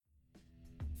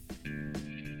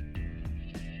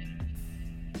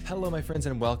Hello, my friends,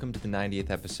 and welcome to the 90th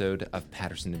episode of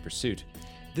Patterson in Pursuit.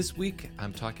 This week,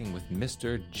 I'm talking with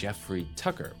Mr. Jeffrey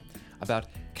Tucker about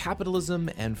capitalism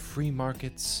and free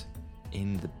markets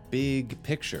in the big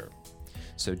picture.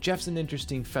 So Jeff's an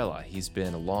interesting fella. He's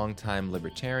been a long-time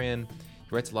libertarian.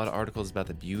 He writes a lot of articles about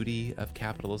the beauty of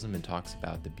capitalism and talks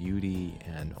about the beauty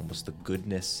and almost the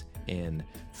goodness in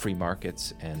free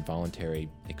markets and voluntary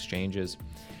exchanges.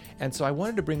 And so I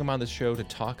wanted to bring him on the show to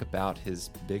talk about his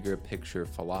bigger picture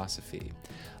philosophy.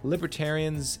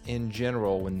 Libertarians in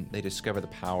general, when they discover the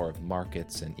power of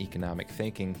markets and economic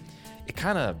thinking, it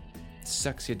kind of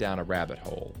sucks you down a rabbit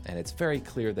hole. And it's very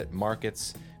clear that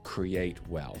markets create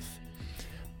wealth.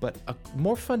 But a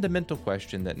more fundamental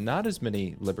question that not as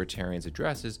many libertarians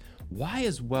address is, why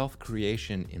is wealth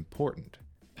creation important?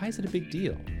 Why is it a big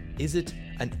deal? Is it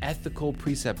an ethical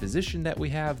presupposition that we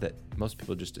have that most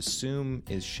people just assume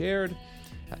is shared?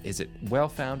 Is it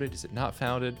well-founded? Is it not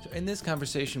founded? In this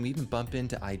conversation, we even bump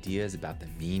into ideas about the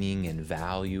meaning and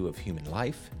value of human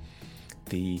life,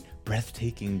 the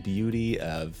breathtaking beauty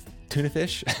of tuna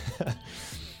fish,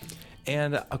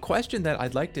 and a question that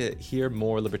I'd like to hear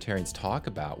more libertarians talk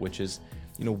about, which is,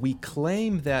 we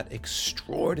claim that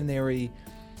extraordinary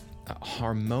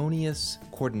harmonious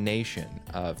coordination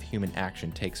of human action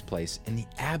takes place in the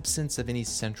absence of any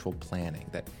central planning,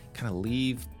 that kind of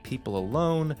leave people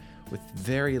alone with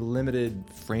very limited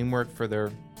framework for their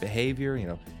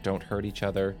behavior. Don't hurt each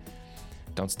other,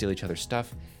 don't steal each other's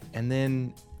stuff. And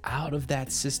then out of that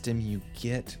system, you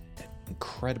get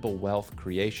incredible wealth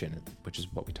creation, which is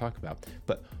what we talk about.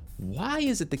 But why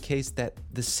is it the case that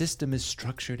the system is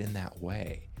structured in that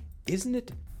way? Isn't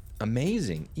it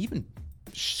amazing, even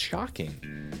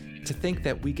shocking, to think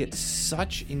that we get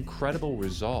such incredible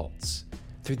results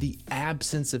through the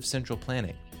absence of central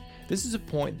planning? This is a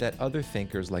point that other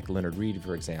thinkers like Leonard Read,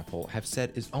 for example, have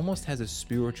said almost has a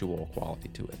spiritual quality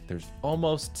to it. You're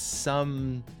almost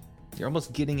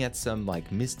getting at some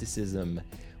mysticism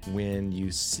when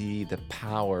you see the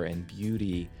power and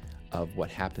beauty of what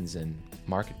happens in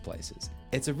marketplaces.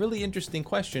 It's a really interesting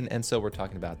question, and so we're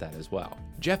talking about that as well.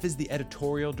 Jeff is the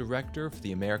editorial director for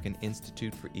the American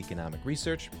Institute for Economic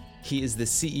Research. He is the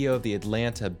CEO of the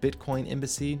Atlanta Bitcoin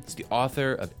Embassy. He's the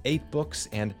author of 8 books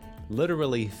and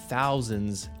literally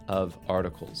thousands of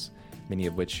articles, many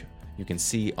of which you can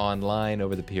see online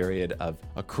over the period of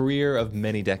a career of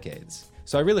many decades.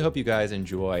 So I really hope you guys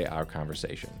enjoy our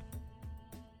conversation.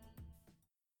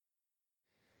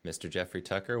 Mr. Jeffrey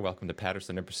Tucker, welcome to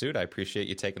Patterson in Pursuit. I appreciate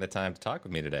you taking the time to talk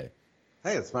with me today.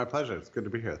 Hey, it's my pleasure. It's good to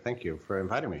be here. Thank you for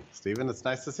inviting me, Stephen. It's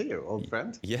nice to see you, old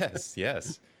friend. Yes.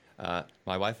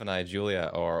 My wife and I, Julia,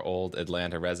 are old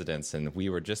Atlanta residents, and we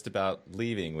were just about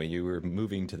leaving when you were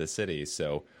moving to the city.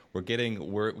 So we're getting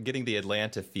the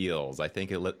Atlanta feels. I think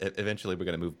eventually we're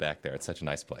going to move back there. It's such a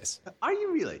nice place. Are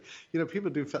you really? People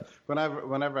do.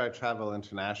 Whenever I travel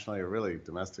internationally or really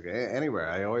domestically, anywhere,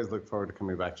 I always look forward to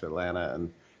coming back to Atlanta,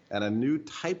 and a new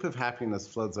type of happiness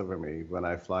floods over me when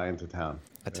I fly into town.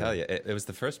 I tell you, it was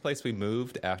the first place we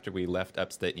moved after we left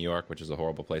upstate New York, which is a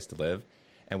horrible place to live.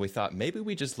 And we thought maybe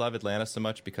we just love Atlanta so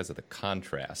much because of the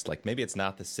contrast. Maybe it's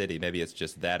not the city. Maybe it's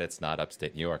just that it's not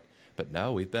upstate New York. But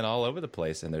no, we've been all over the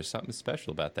place, and there's something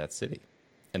special about that city.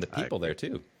 And the people there,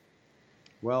 too.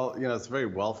 Well, it's a very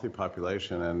wealthy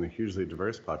population and a hugely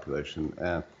diverse population.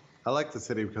 And I like the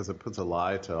city because it puts a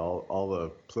lie to all the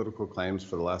political claims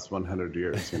for the last 100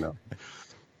 years,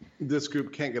 This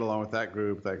group can't get along with that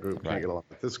group can't get along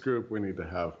with this group. We need to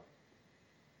have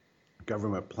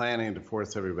government planning to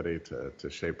force everybody to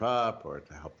shape up or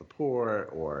to help the poor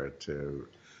or to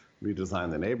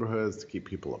redesign the neighborhoods to keep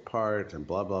people apart and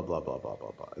blah, blah, blah, blah, blah,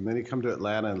 blah, blah. And then you come to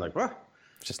Atlanta and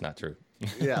it's just not true.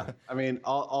 Yeah. I mean,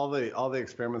 all the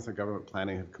experiments in government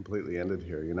planning have completely ended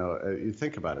here. You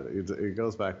think about it. It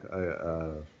goes back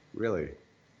really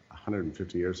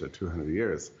 150 years or 200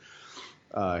 years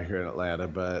here in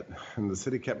Atlanta. And the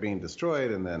city kept being destroyed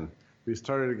and then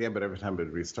restarted again. But every time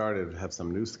it restarted, it would have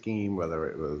some new scheme, whether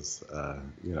it was,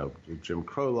 Jim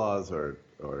Crow laws or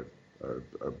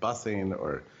busing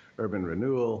or urban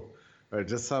renewal or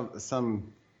just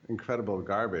some incredible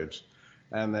garbage.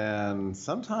 And then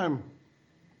sometime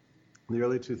in the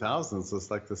early 2000s,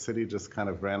 it's like the city just kind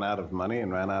of ran out of money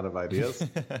and ran out of ideas.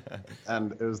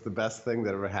 And it was the best thing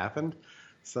that ever happened.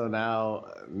 So now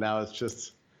it's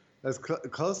just as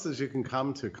close as you can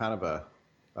come to kind of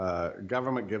a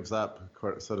government gives up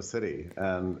sort of city.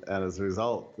 And as a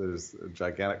result, there's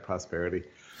gigantic prosperity.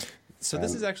 So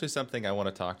this is actually something I want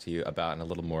to talk to you about in a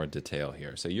little more detail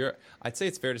here. So I'd say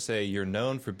it's fair to say you're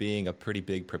known for being a pretty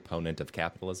big proponent of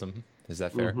capitalism. Is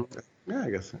that fair? Mm-hmm. Yeah, I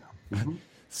guess so. Mm-hmm.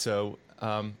 So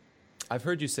I've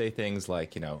heard you say things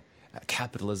like,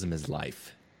 capitalism is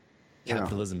life,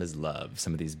 capitalism is love.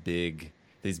 Some of these big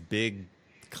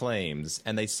claims,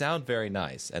 and they sound very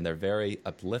nice and they're very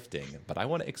uplifting. But I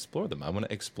want to explore them. I want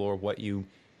to explore what you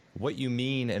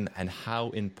mean and how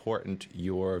important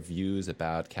your views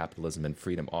about capitalism and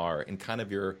freedom are in kind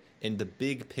of in the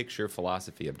big picture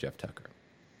philosophy of Jeff Tucker.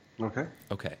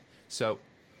 Okay. So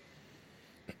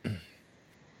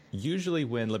usually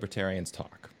when libertarians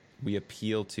talk, we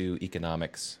appeal to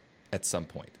economics at some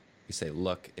point. We say,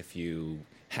 look, if you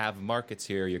have markets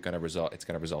here, it's going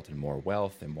to result in more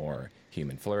wealth and more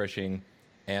human flourishing.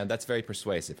 And that's very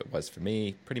persuasive. It was for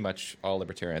me. Pretty much all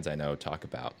libertarians I know talk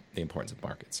about the importance of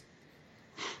markets.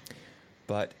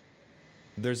 But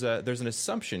there's an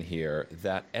assumption here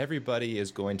that everybody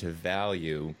is going to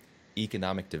value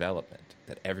economic development,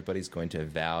 that everybody's going to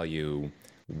value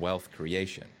wealth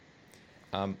creation.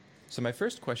 So my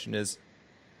first question is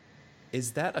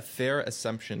that a fair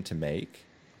assumption to make?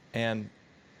 And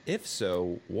if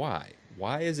so, why?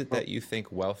 Why is it that you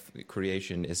think wealth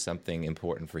creation is something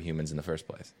important for humans in the first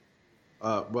place?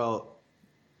 Okay,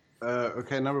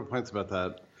 a number of points about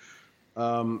that.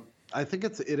 I think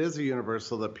it is a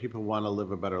universal that people want to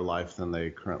live a better life than they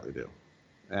currently do.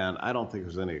 And I don't think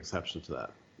there's any exception to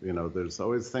that. You know, there's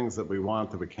always things that we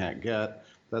want that we can't get.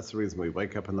 That's the reason we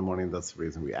wake up in the morning. That's the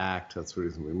reason we act. That's the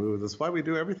reason we move. That's why we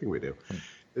do everything we do,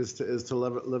 is to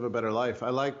live a better life. I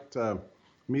liked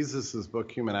Mises's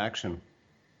book, Human Action.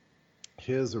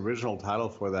 His original title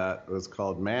for that was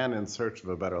called Man in Search of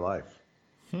a Better Life.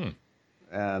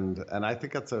 And I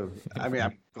think I'm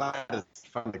glad it's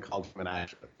finally called Human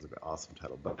Action. It's an awesome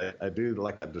title. But I do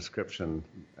like that description,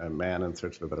 Man in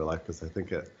Search of a Better Life, because I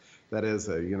think that is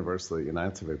universally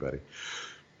unites everybody.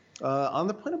 On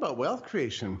the point about wealth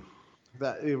creation,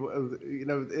 that's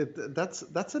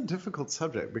a difficult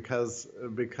subject because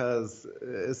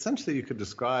essentially you could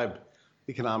describe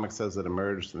economics as it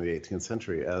emerged in the 18th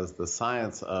century as the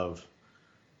science of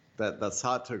that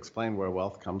sought to explain where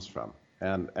wealth comes from.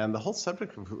 And the whole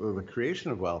subject of the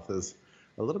creation of wealth is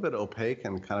a little bit opaque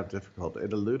and kind of difficult.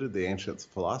 It eluded the ancient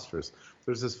philosophers.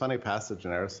 There's this funny passage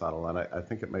in Aristotle, and I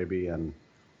think it may be in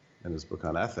his book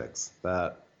on ethics,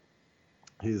 that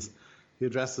he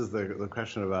addresses the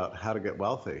question about how to get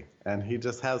wealthy, and he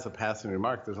just has a passing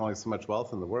remark: "There's only so much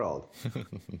wealth in the world,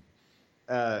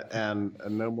 and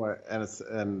no more,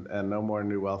 and no more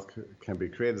new wealth can be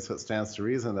created. So it stands to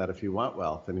reason that if you want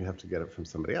wealth, then you have to get it from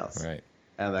somebody else, right?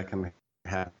 And that can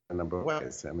happen a number of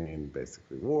ways. I mean,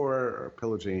 basically war or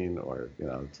pillaging or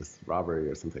just robbery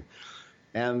or something.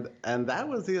 And that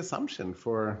was the assumption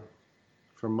for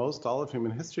most all of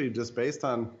human history, just based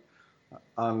on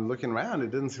looking around.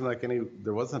 It didn't seem like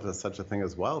there wasn't such a thing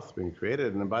as wealth being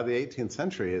created. And by the 18th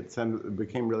century, it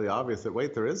became really obvious that,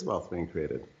 wait, there is wealth being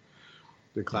created.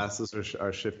 The classes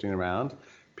are shifting around.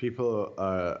 People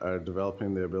are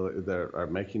developing the ability, they are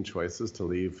making choices to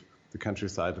leave the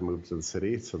countryside to move to the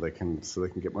city so they can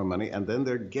get more money. And then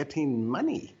they're getting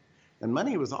money. And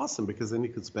money was awesome because then you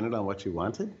could spend it on what you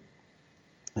wanted.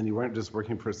 And you weren't just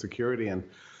working for security and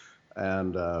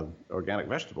organic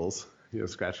vegetables,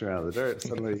 scratching around in the dirt.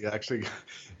 Suddenly you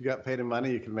got paid in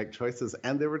money. You could make choices,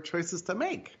 and there were choices to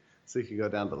make. So you could go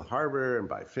down to the harbor and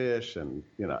buy fish, and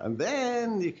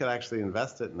then you could actually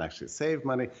invest it and actually save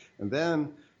money. And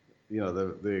then,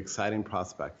 the exciting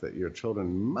prospect that your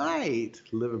children might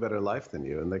live a better life than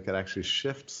you, and they could actually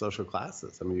shift social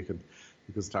classes. I mean,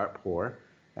 you could start poor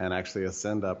and actually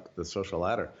ascend up the social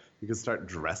ladder. You could start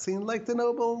dressing like the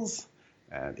nobles,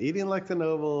 and eating like the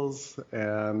nobles,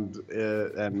 and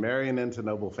marrying into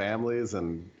noble families,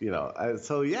 and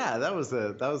that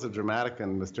was a dramatic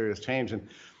and mysterious change.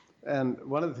 And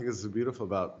one of the things that's beautiful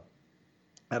about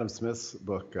Adam Smith's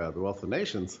book, The Wealth of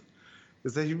Nations,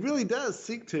 is that he really does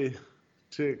seek to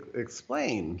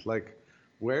explain, like,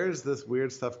 where's this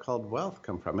weird stuff called wealth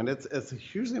come from? And it's a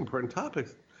hugely important topic,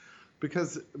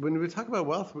 because when we talk about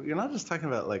wealth, you're not just talking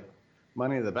about like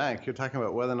money in the bank. You're talking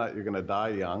about whether or not you're going to die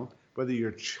young, whether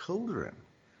your children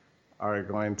are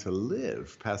going to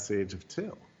live past the age of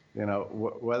 2,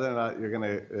 whether or not you're going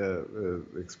to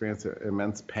experience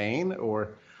immense pain, or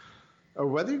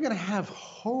whether you're going to have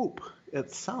hope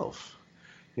itself,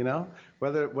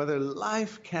 whether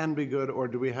life can be good, or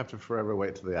do we have to forever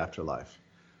wait till the afterlife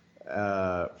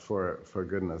for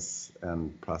goodness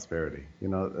and prosperity.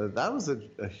 That was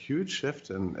a huge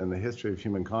shift in the history of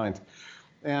humankind.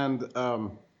 And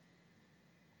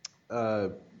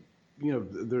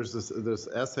there's this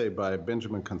essay by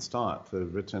Benjamin Constant,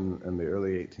 written in the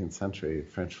early 18th century,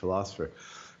 French philosopher,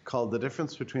 called "The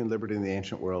Difference Between Liberty in the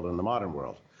Ancient World and the Modern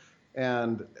World."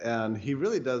 And he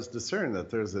really does discern that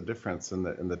there's a difference in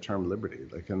the term liberty.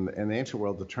 Like in the ancient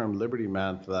world, the term liberty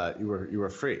meant that you were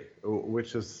free,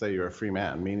 which is to say you're a free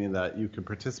man, meaning that you could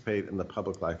participate in the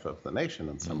public life of the nation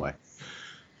in some way.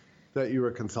 That you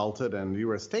were consulted and you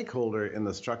were a stakeholder in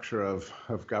the structure of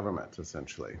government,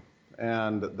 essentially.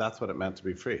 And that's what it meant to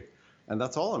be free. And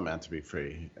that's all it meant to be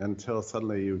free until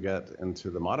suddenly you get into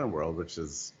the modern world, which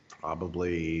is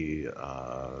probably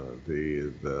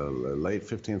the late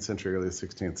 15th century, early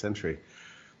 16th century.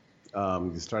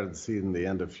 You started seeing the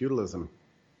end of feudalism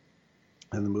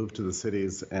and the move to the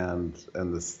cities and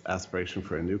this aspiration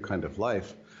for a new kind of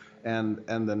life. And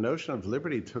the notion of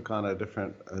liberty took on a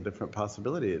different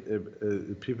possibility.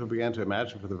 People began to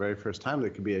imagine for the very first time that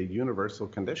it could be a universal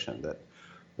condition,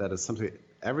 that is something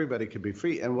everybody could be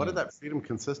free. And what did that freedom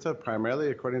consist of? Primarily,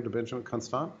 according to Benjamin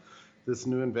Constant, this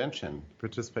new invention,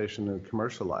 participation in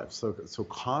commercial life. So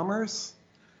commerce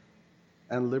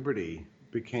and liberty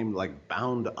became like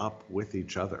bound up with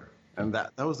each other. And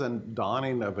that was a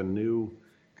dawning of a new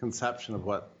conception of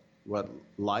what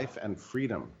life and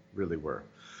freedom really were.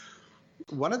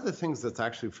 One of the things that's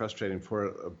actually frustrating for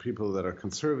people that are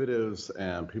conservatives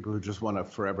and people who just want to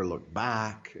forever look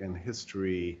back in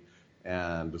history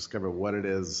and discover what it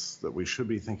is that we should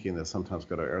be thinking, they sometimes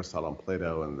go to Aristotle and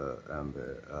Plato and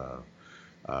the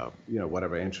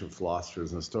whatever ancient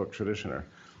philosophers in the Stoic tradition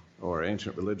or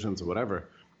ancient religions or whatever.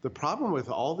 The problem with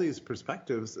all these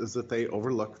perspectives is that they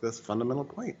overlook this fundamental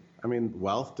point. I mean,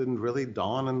 wealth didn't really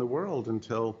dawn in the world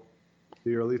until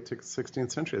the early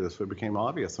 16th century. This became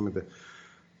obvious. I mean,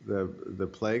 the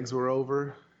plagues were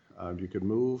over. You could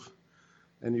move,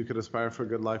 and you could aspire for a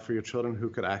good life for your children who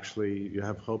could actually, you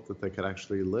have hope that they could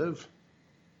actually live,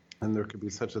 and there could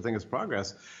be such a thing as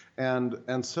progress.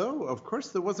 And so, of course,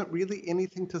 there wasn't really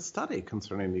anything to study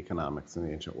concerning economics in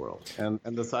the ancient world. And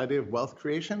this idea of wealth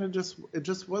creation, it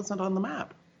just wasn't on the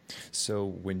map. So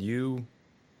when you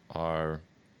are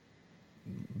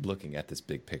looking at this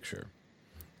big picture,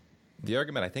 the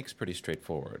argument I think is pretty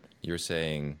straightforward. You're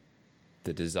saying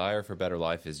the desire for better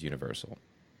life is universal.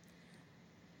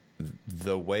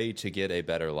 The way to get a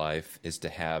better life is to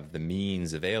have the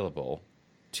means available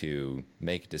to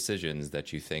make decisions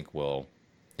that you think will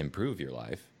improve your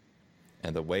life.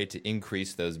 And the way to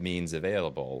increase those means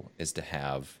available is to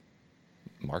have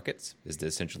markets, is to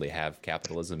essentially have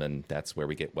capitalism, and that's where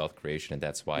we get wealth creation, and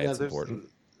that's why it's important.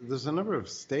 There's a number of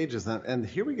stages, and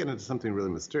here we get into something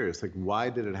really mysterious. Like, why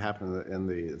did it happen in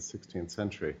the 16th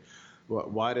century?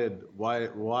 Why do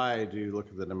you look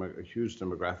at the huge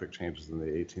demographic changes in the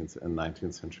 18th and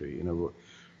 19th century? You know,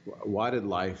 why did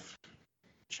life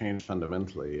change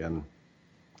fundamentally? And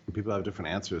people have different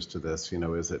answers to this. You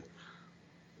know, is it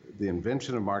the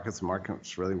invention of markets?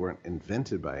 Markets really weren't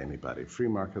invented by anybody. Free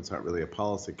markets aren't really a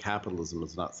policy. Capitalism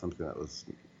is not something that was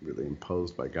really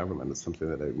imposed by government. It's something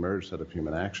that emerged out of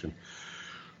human action.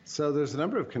 So there's a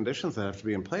number of conditions that have to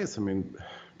be in place. I mean,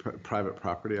 private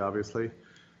property, obviously.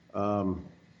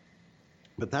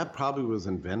 But that probably was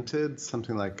invented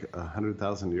something like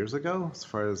 100,000 years ago, as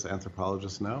far as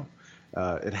anthropologists know.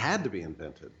 It had to be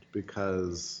invented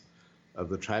because of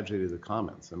the tragedy of the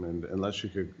commons. I mean, unless you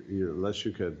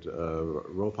could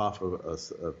rope off a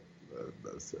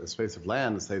space of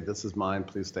land and say, "This is mine.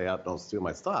 Please stay out. Don't steal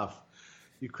my stuff,"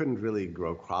 you couldn't really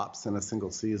grow crops in a single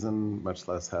season, much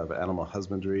less have animal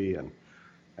husbandry, and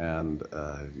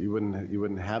you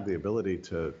wouldn't have the ability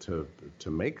to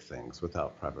make things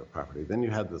without private property. Then you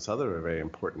had this other very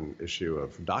important issue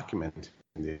of documenting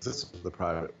the existence of the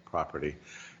private property,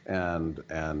 and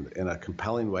in a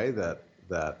compelling way that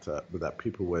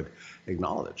people would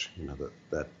acknowledge. You know,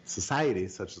 that society,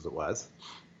 such as it was,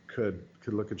 could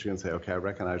look at you and say, "Okay, I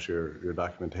recognize your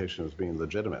documentation as being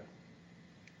legitimate."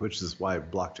 Which is why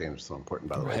blockchain is so important,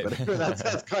 by the way. But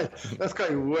that's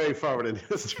going way forward in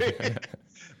history.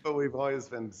 But we've always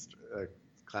been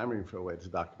clamoring for a way to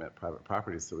document private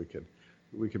property so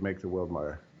we could make the world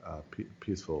more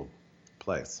peaceful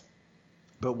place.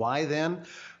 But why then?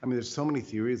 I mean, there's so many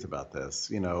theories about this.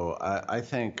 You know, I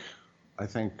think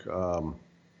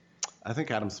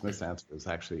Adam Smith's answer is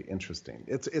actually interesting.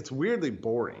 It's weirdly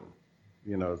boring.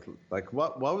 You know, like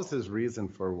what was his reason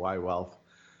for why wealth?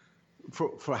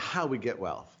 For how we get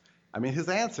wealth. I mean, his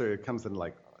answer comes in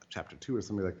like chapter 2 or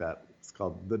something like that. It's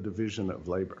called the division of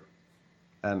labor,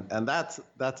 and that's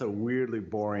a weirdly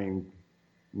boring,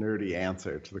 nerdy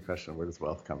answer to the question of where does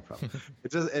wealth come from.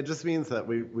 It just means that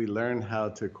we learn how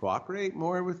to cooperate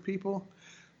more with people,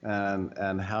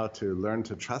 and how to learn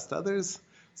to trust others.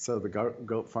 So the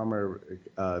goat farmer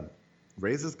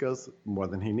raises goats more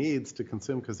than he needs to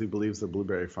consume because he believes the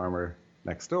blueberry farmer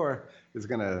next door is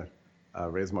going to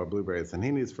raise more blueberries than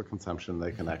he needs for consumption.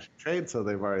 They can actually trade, so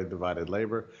they've already divided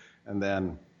labor, and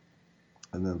then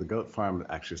the goat farm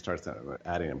actually starts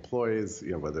adding employees,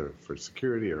 whether for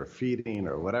security or feeding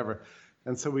or whatever.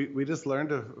 And so we just learn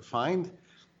to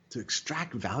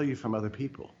extract value from other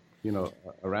people,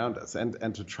 around us,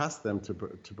 and to trust them to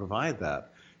provide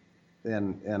that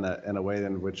in a way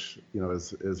in which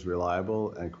is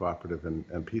reliable and cooperative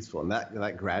and peaceful. And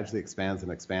that gradually expands,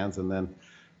 and then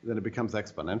it becomes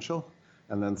exponential.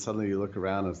 And then suddenly you look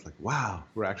around and it's like, wow,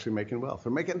 we're actually making wealth.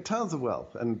 We're making tons of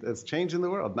wealth, and it's changing the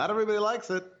world. Not everybody likes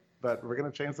it, but we're going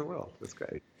to change the world. It's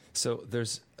great. So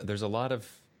there's a lot of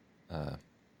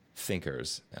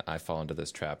thinkers, I fall into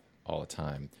this trap all the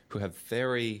time, who have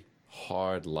very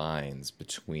hard lines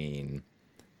between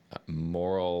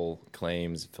moral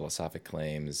claims, philosophic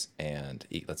claims, and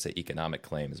let's say economic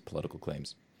claims, political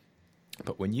claims.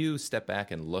 But when you step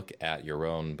back and look at your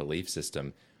own belief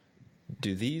system,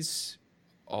 do these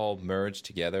all merge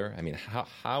together? I mean,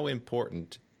 how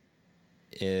important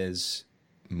is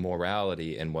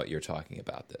morality in what you're talking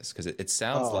about this? Because it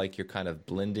sounds like you're kind of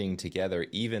blending together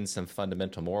even some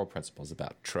fundamental moral principles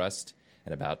about trust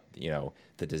and about,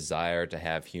 the desire to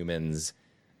have humans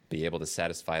be able to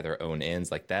satisfy their own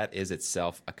ends. Like that is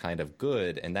itself a kind of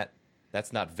good, and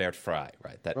that's not wertfrei,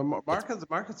 right?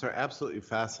 Markets are absolutely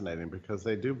fascinating because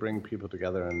they do bring people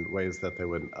together in ways that they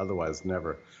would otherwise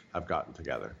never have gotten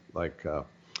together. Like,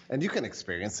 and you can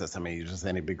experience this. I mean, you're just in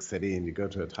any big city and you go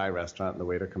to a Thai restaurant and the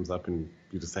waiter comes up and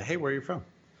you just say, "Hey, where are you from?"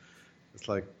 It's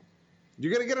like,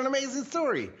 you're going to get an amazing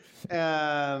story.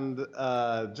 And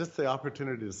just the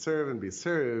opportunity to serve and be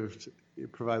served,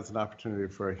 it provides an opportunity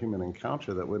for a human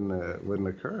encounter that wouldn't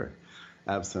occur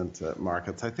absent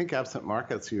markets. I think absent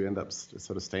markets, you end up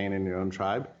sort of staying in your own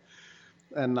tribe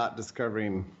and not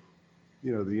discovering, the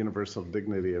universal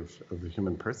dignity of the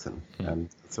human person. And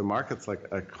so markets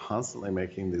are constantly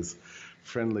making these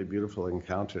friendly, beautiful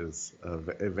encounters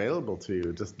available to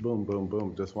you, just boom, boom,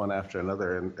 boom, just one after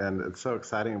another. And it's so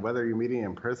exciting, whether you're meeting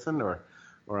in person or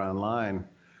online.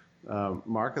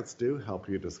 Markets do help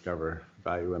you discover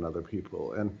value in other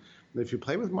people. And if you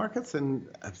play with markets, and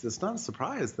it's not a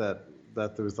surprise that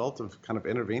the result of kind of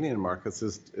intervening in markets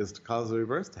is to cause the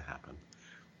reverse to happen.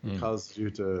 It causes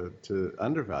you to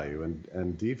undervalue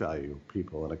and devalue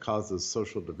people, and it causes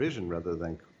social division rather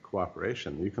than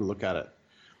cooperation. You can look at it,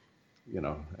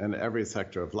 in every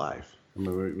sector of life. I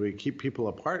mean, we keep people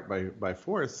apart by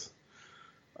force,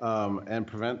 and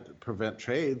prevent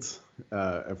trades,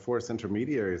 and force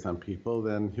intermediaries on people.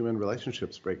 Then human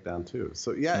relationships break down too.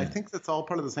 So yeah, I think that's all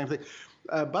part of the same thing.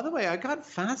 By the way, I got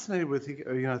fascinated with,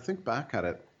 I think back at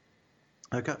it,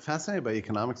 I got fascinated by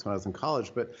economics when I was in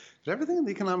college, but everything in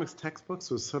the economics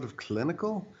textbooks was sort of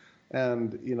clinical,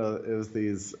 and it was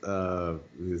these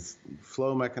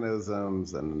flow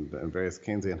mechanisms and various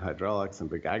Keynesian hydraulics and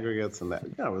big aggregates, and that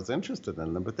I was interested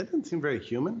in them, but they didn't seem very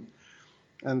human.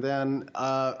 And then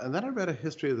I read a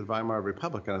history of the Weimar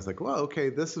Republic, and I was like, well, okay,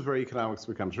 this is where economics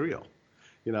becomes real.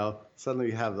 Suddenly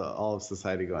you have all of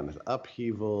society going into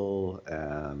upheaval,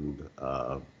 and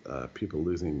people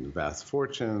losing vast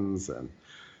fortunes, and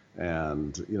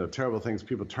terrible things,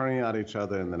 people turning on each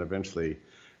other, and then eventually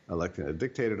electing a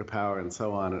dictator to power, and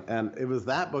so on. And it was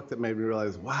that book that made me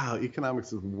realize, wow,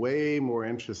 economics is way more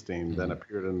interesting than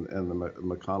appeared in the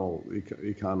McConnell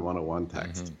Econ 101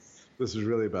 text. This is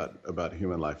really about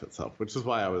human life itself, which is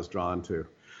why I was drawn to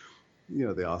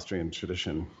the Austrian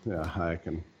tradition, Hayek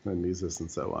and Mises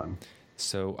and so on.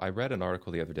 So I read an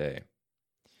article the other day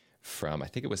from, I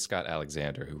think it was Scott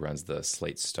Alexander, who runs the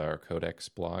Slate Star Codex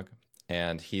blog.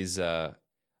 And he's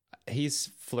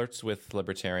flirts with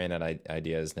libertarian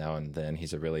ideas now and then.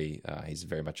 He's he's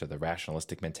very much of the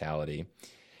rationalistic mentality.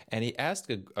 And he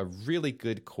asked a really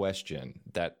good question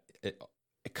that it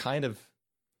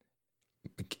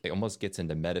almost gets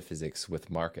into metaphysics with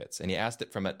markets. And he asked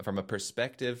it from a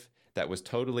perspective that was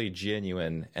totally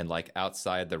genuine and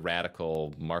outside the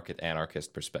radical market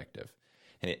anarchist perspective.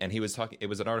 And he was talking, it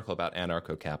was an article about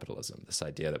anarcho-capitalism, this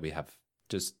idea that we have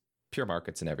just pure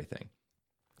markets and everything.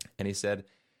 And he said,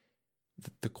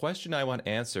 the question I want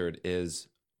answered is,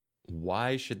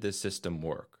 why should this system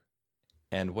work?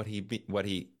 And what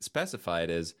he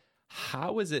specified is,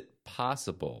 how is it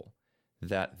possible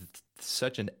that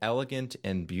such an elegant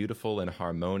and beautiful and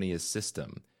harmonious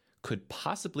system could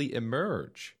possibly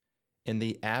emerge in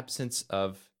the absence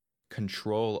of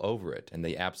control over it, in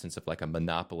the absence of a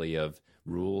monopoly of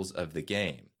rules of the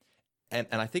game? And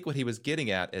I think what he was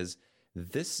getting at is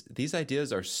these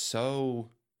ideas are so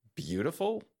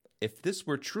beautiful. If this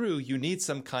were true, you need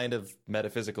some kind of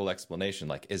metaphysical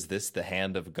explanation. Is this the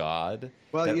hand of God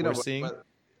that we're seeing?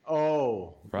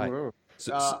 Right.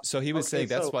 So he was saying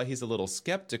that's so, why he's a little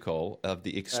skeptical of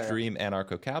the extreme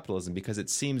anarcho-capitalism, because it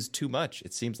seems too much.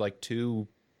 It seems like too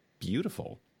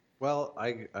beautiful. Well,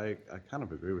 I kind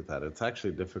of agree with that. It's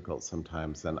actually difficult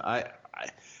sometimes, and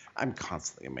I'm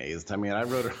constantly amazed. I mean, I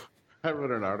wrote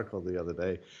an article the other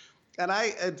day,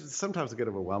 and sometimes I get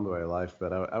overwhelmed by my life.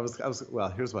 But I was well.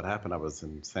 Here's what happened. I was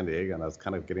in San Diego, and I was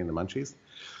kind of getting the munchies,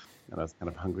 and I was kind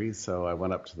of hungry. So I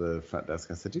went up to the front desk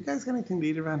and I said, "Do you guys got anything to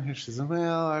eat around here?" She said,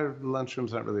 "Well, our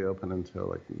lunchrooms aren't really open until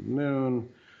like noon,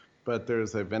 but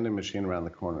there's a vending machine around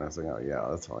the corner." I was like, "Oh yeah,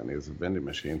 that's all I need is a vending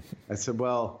machine." I said,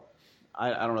 "Well,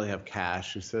 I don't really have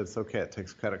cash." She said, "It's okay. It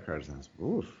takes credit cards." And I was,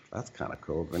 "Oof, that's kind of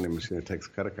cool. Vending machine that takes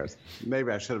credit cards."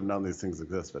 Maybe I should have known these things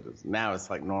exist, but now it's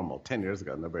like normal. 10 years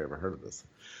ago, nobody ever heard of this.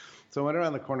 So I went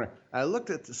around the corner. I looked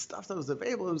at the stuff that was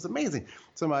available. It was amazing.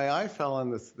 So my eye fell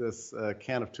on this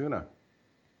can of tuna.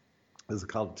 This is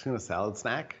called tuna salad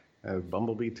snack, a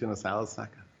bumblebee tuna salad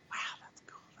snack. Wow, that's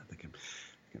cool. I can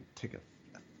take a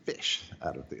fish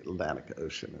out of the Atlantic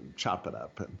Ocean and chop it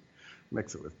up and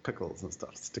mix it with pickles and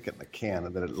stuff, stick it in the can,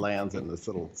 and then it lands in this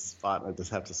little spot, and I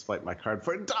just have to swipe my card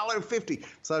for $1.50.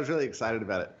 So I was really excited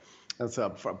about it. And so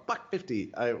for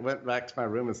 $1.50, I went back to my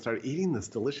room and started eating this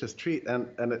delicious treat. And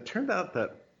it turned out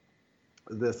that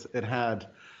it had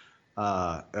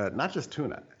not just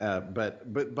tuna,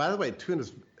 but by the way,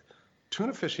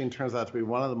 tuna fishing turns out to be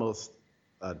one of the most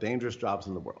dangerous jobs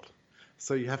in the world.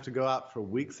 So you have to go out for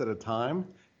weeks at a time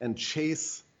and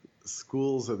chase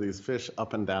schools of these fish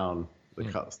up and down the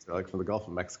coast, like from the Gulf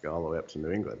of Mexico all the way up to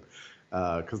New England,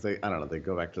 because they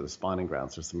go back to the spawning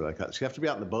grounds or something like that. So you have to be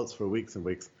out in the boats for weeks and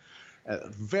weeks.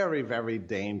 Very, very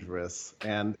dangerous,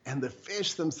 and the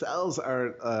fish themselves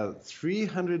are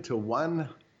 300 to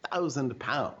 1,000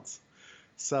 pounds,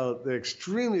 so they're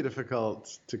extremely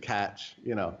difficult to catch,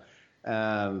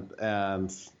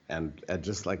 and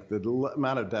just like the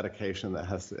amount of dedication that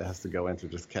has to go into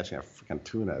just catching a freaking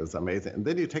tuna is amazing. And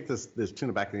then you take this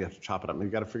tuna back and you have to chop it up, and you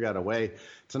got to figure out a way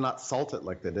to not salt it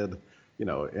like they did,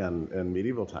 in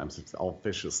medieval times. It's all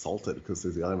fish is salted because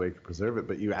it's the only way you can preserve it.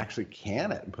 But you actually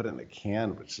can it and put it in a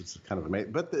can, which is kind of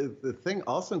amazing. But the thing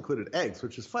also included eggs,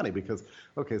 which is funny because,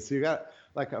 okay, so you got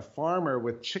like a farmer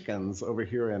with chickens over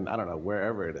here in, I don't know,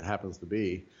 wherever it happens to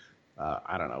be.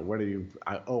 I don't know,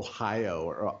 Ohio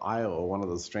or Iowa, one of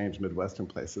those strange Midwestern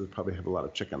places, probably have a lot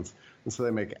of chickens. And so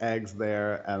they make eggs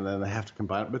there, and then they have to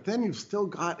combine it. But then you've still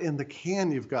got in the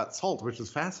can, you've got salt, which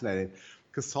is fascinating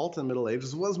because salt in the Middle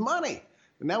Ages was money.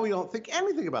 And now we don't think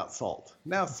anything about salt.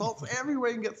 Now salt's everywhere.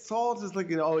 You can get salt. It's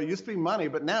like, it used to be money,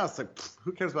 but now it's like,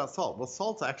 who cares about salt? Well,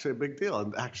 salt's actually a big deal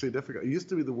and actually difficult. It used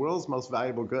to be the world's most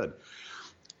valuable good.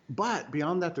 But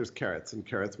beyond that, there's carrots, and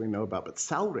carrots we know about, but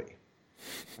celery.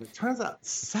 And it turns out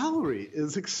celery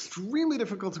is extremely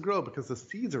difficult to grow because the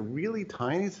seeds are really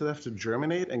tiny, so they have to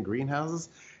germinate in greenhouses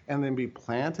and then be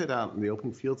planted out in the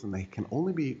open fields, and they can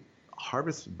only be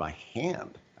harvested by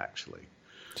hand, actually.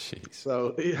 Jeez.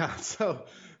 So, yeah,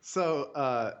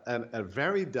 and a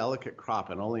very delicate crop,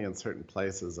 and only in certain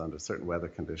places under certain weather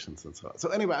conditions and so on. So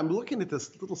anyway, I'm looking at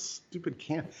this little stupid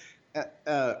can.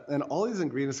 And all these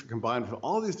ingredients are combined from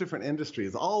all these different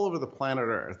industries all over the planet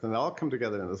Earth, and they all come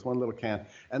together in this one little can.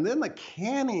 And then the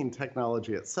canning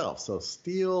technology itself, so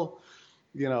steel,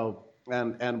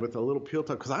 and with a little peel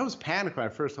top, because I was panicked when I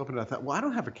first opened it. I thought, well, I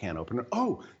don't have a can opener.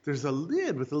 Oh, there's a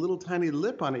lid with a little tiny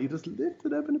lip on it. You just lift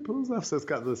it up and it pulls off. So it's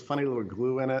got this funny little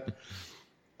glue in it.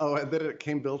 Oh, and then it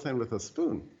came built in with a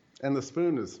spoon. And the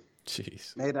spoon is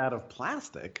made out of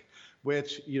plastic,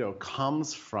 which,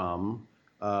 comes from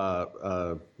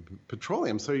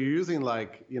petroleum. So you're using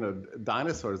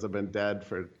dinosaurs have been dead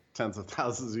for tens of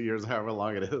thousands of years, however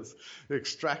long it is,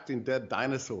 extracting dead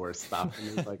dinosaur stuff.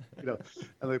 And it's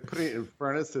and they're putting it in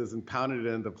furnaces and pounding it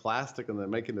into plastic and then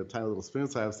making a tiny little spoon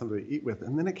so I have something to eat with.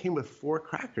 And then it came with 4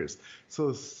 crackers.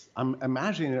 So I'm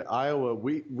imagining in Iowa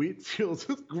wheat fields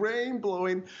with grain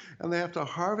blowing, and they have to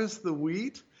harvest the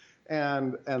wheat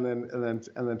and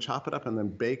then chop it up and then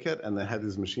bake it, and then have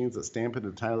these machines that stamp it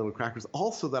into tiny little crackers,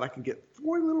 also that I can get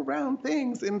 4 little round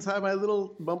things inside my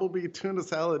little bumblebee tuna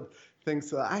salad thing,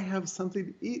 so I have something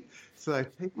to eat. So I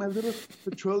take my little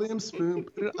petroleum spoon,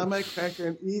 put it on my cracker,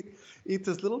 and eat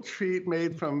this little treat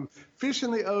made from fish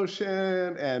in the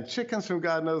ocean and chickens from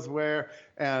God knows where,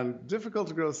 and difficult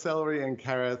to grow celery and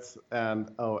carrots,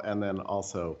 and then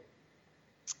also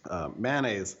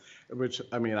mayonnaise, which,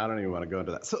 I don't even want to go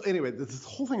into that. So anyway, this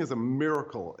whole thing is a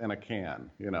miracle in a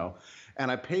can,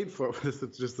 and I paid for it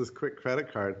with just this quick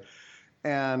credit card,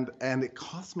 and it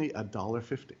cost me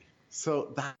 $1.50.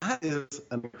 So that is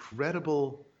an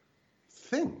incredible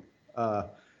thing.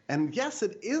 And yes,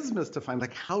 it is mystifying.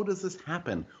 Like, how does this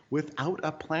happen without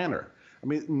a planner? I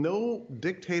mean, no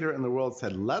dictator in the world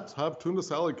said, let's have tuna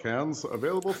salad cans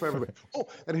available for everybody. Oh,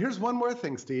 and here's one more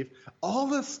thing, Steve. All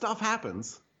this stuff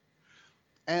happens,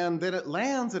 and then it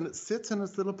lands and it sits in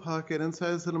its little pocket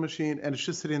inside this little machine, and it's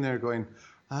just sitting there going,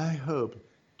 I hope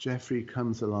Jeffrey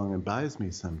comes along and buys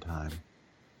me sometime.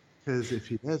 Because if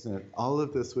he doesn't, all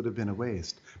of this would have been a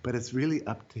waste. But it's really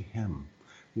up to him.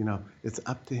 You know, it's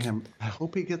up to him. I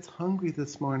hope he gets hungry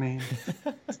this morning.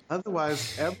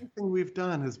 Otherwise, everything we've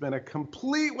done has been a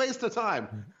complete waste of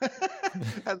time.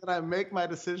 And then I make my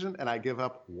decision and I give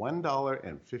up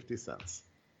 $1.50.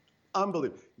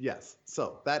 Unbelievable. Yes.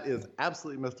 So that is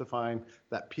absolutely mystifying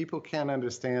that people can't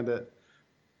understand it.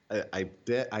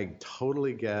 I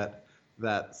totally get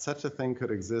that such a thing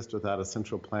could exist without a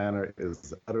central planner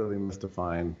is utterly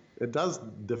mystifying. It does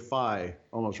defy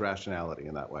almost rationality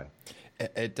in that way.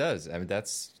 It does. I mean,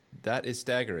 that is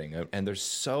staggering. And there's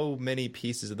so many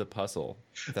pieces of the puzzle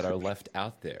that are left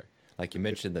out there. Like you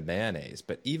mentioned the mayonnaise,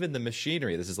 but even the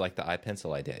machinery, this is like the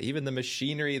iPencil idea, even the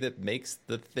machinery that makes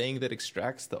the thing that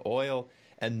extracts the oil,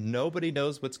 and nobody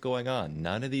knows what's going on.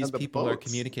 None of these people are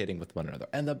communicating with one another.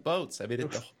 And the boats. I mean,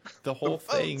 the whole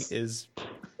thing is...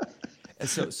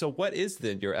 So what is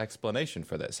then your explanation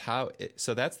for this?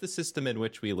 So that's the system in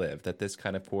which we live, that this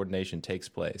kind of coordination takes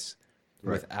place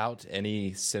without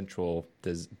any central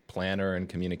planner and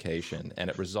communication, and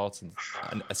it results in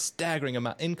a staggering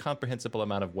amount, incomprehensible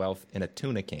amount of wealth in a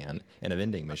tuna can in a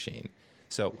vending machine.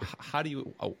 So how do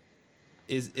you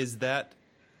is that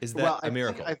a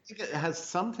miracle? I think it has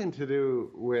something to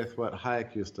do with what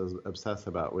Hayek used to obsess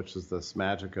about, which is this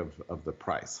magic of the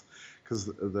price. Because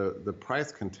the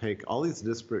price can take all these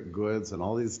disparate goods and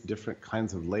all these different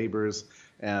kinds of labors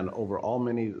and over all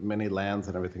many lands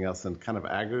and everything else and kind of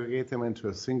aggregate them into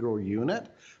a single unit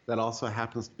that also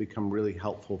happens to become really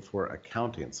helpful for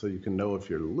accounting. So you can know if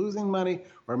you're losing money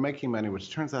or making money, which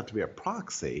turns out to be a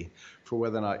proxy for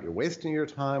whether or not you're wasting your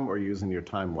time or using your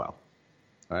time well.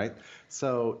 All right.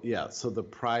 So so the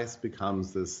price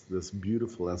becomes this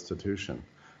beautiful institution.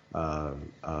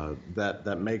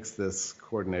 That makes this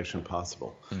coordination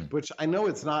possible, which I know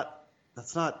it's not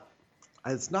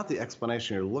the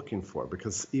explanation you're looking for,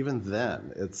 because even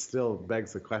then it still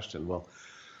begs the question, well,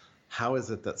 how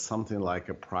is it that something like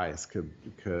a price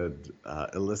could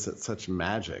elicit such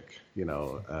magic,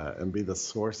 and be the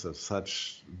source of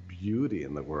such beauty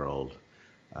in the world?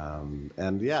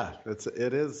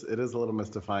 It is a little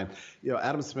mystifying.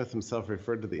 Adam Smith himself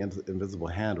referred to the invisible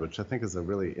hand, which I think is a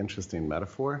really interesting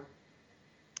metaphor,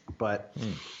 but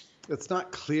it's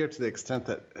not clear to the extent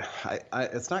that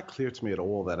it's not clear to me at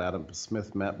all that Adam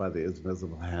Smith meant by the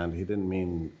invisible hand. He didn't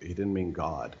mean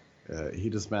God. He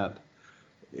just meant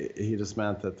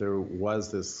that there was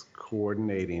this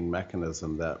coordinating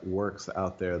mechanism that works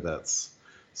out there that's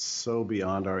so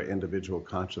beyond our individual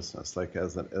consciousness. Like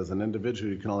as an individual,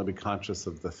 you can only be conscious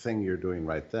of the thing you're doing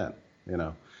right then,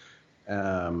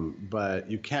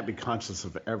 but you can't be conscious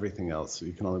of everything else.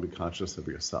 You can only be conscious of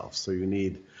yourself. So you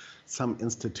need some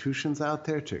institutions out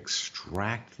there to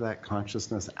extract that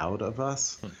consciousness out of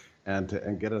us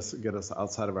and get us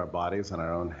outside of our bodies and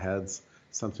our own heads,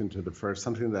 something to defer,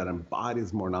 something that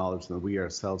embodies more knowledge than we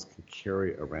ourselves can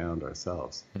carry around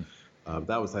ourselves.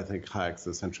 That was, I think, Hayek's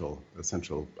essential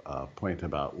point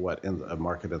about what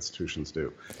market institutions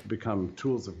do. Become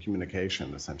tools of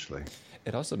communication, essentially.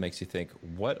 It also makes you think,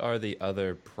 what are the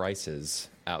other prices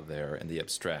out there in the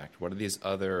abstract? What are these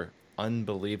other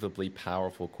unbelievably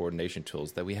powerful coordination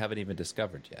tools that we haven't even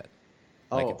discovered yet?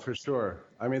 For sure.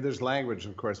 I mean, there's language,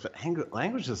 of course, but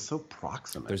language is so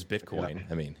proximate. There's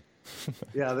Bitcoin.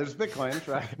 Yeah, there's Bitcoin,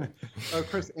 right? Of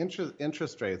course,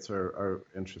 interest rates are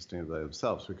interesting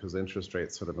themselves, because interest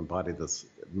rates sort of embody this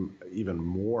even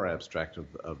more abstract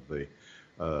of the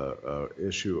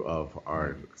issue of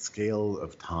our scale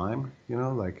of time.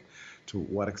 Like to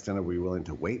what extent are we willing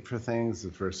to wait for things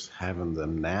versus having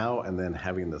them now, and then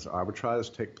having this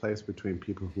arbitrage take place between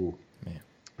people who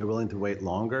are willing to wait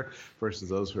longer versus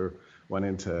those who are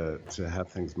wanting to have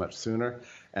things much sooner,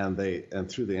 and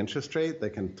through the interest rate they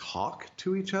can talk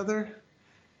to each other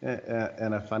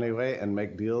in a funny way and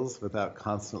make deals without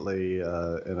constantly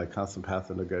in a constant path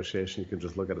of negotiation. You can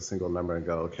just look at a single number and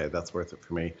go, okay, that's worth it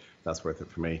for me. That's worth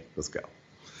it for me. Let's go.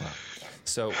 Wow.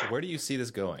 So where do you see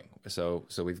this going? So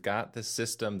we've got this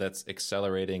system that's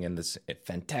accelerating in this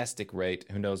fantastic rate.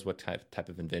 Who knows what type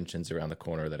of inventions around the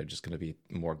corner that are just going to be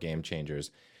more game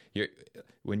changers.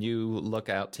 When you look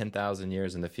out 10,000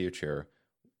 years in the future,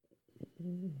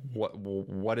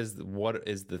 what is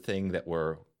the thing that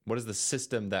what is the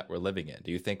system that we're living in?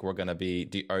 Do you think we're going to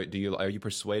be? Are you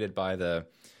persuaded by the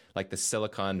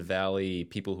Silicon Valley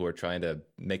people who are trying to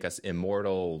make us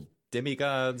immortal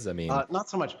demigods? I mean, Not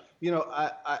so much.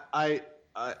 I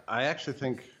actually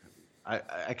think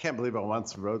I can't believe I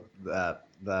once wrote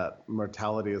that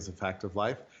mortality is a fact of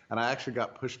life, and I actually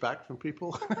got pushback from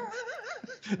people.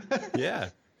 yeah.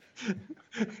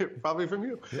 Probably from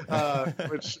you,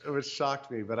 which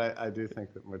shocked me. But I do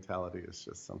think that mortality is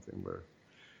just something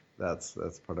that's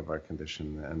part of our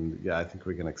condition, and yeah, I think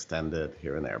we can extend it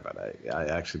here and there. But I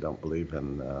actually don't believe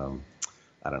in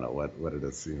I don't know what it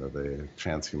is, the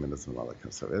transhumanism and all that kind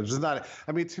of stuff. It's just not.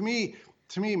 I mean, to me,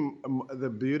 the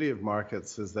beauty of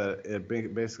markets is that it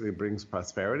basically brings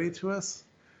prosperity to us,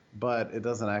 but it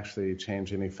doesn't actually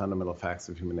change any fundamental facts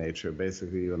of human nature.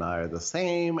 Basically, you and I are the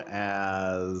same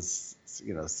as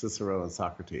Cicero and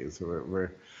Socrates.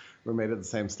 We're made of the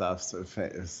same stuff, so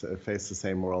face the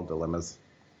same moral dilemmas,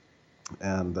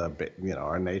 and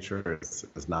our nature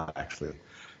is not actually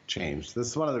changed. This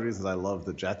is one of the reasons I love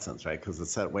the Jetsons, right? Because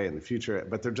it's set way in the future,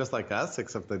 but they're just like us,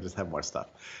 except they just have more stuff.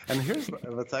 And here's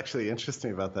what's actually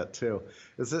interesting about that too,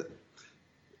 is that,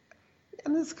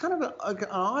 and it's kind of an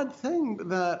odd thing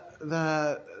that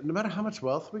no matter how much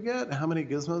wealth we get, how many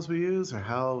gizmos we use, or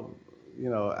how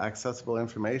accessible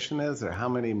information is, or how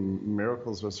many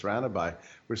miracles we're surrounded by,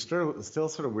 we're still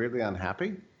sort of weirdly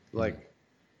unhappy. Like,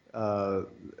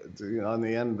 in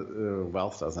the end,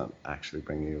 wealth doesn't actually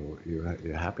bring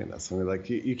you happiness. I mean, like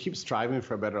you keep striving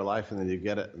for a better life, and then you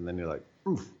get it, and then you're like,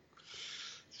 oof,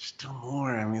 still more.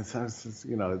 I mean, it's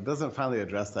it doesn't finally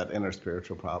address that inner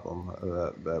spiritual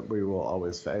problem that we will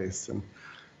always face. And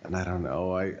I don't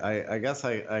know. I guess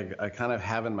I kind of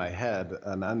have in my head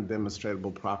an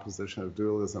undemonstrable proposition of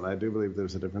dualism. I do believe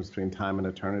there's a difference between time and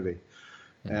eternity,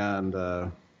 and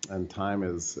time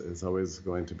is always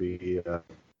going to be.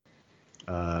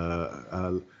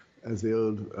 As the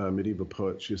old medieval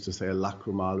poets used to say,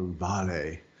 lacrimalum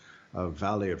vale, a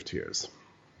valley of tears.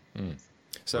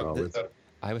 So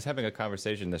I was having a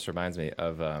conversation. This reminds me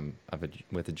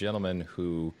with a gentleman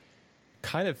who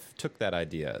kind of took that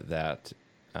idea that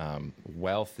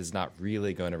wealth is not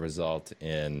really going to result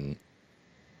in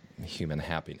human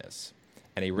happiness,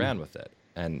 and he ran with it.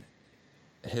 And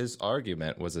his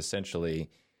argument was essentially,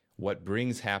 what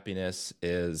brings happiness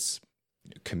is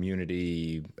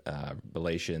community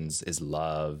relations, is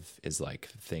love, is like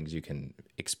things you can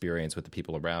experience with the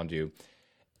people around you.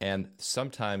 And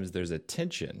sometimes there's a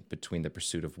tension between the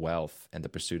pursuit of wealth and the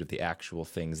pursuit of the actual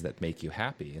things that make you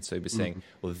happy. And so he was saying,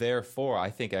 well, therefore,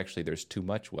 I think actually there's too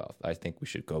much wealth. I think we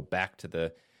should go back to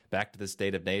the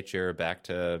state of nature, back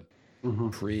to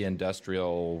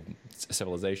pre-industrial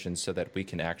civilization, so that we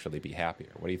can actually be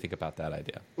happier. What do you think about that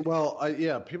idea? Well,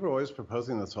 yeah, people are always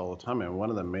proposing this all the time. And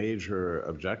one of the major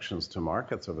objections to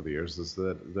markets over the years is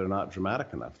that they're not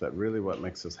dramatic enough, that really what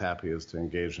makes us happy is to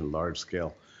engage in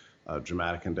large-scale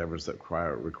dramatic endeavors that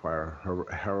require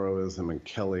heroism and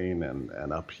killing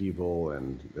and upheaval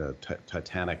and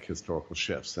titanic historical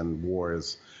shifts. And war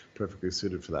is perfectly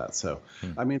suited for that. So,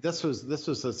 I mean, this was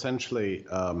essentially...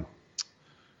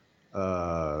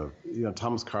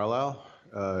 Thomas Carlyle,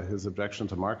 his objection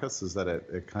to markets is that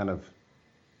it kind of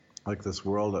like this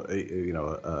world,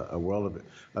 a world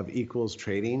of equals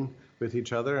trading with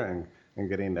each other and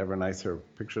getting ever nicer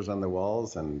pictures on the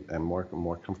walls and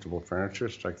more comfortable furniture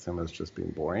strikes him as just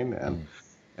being boring,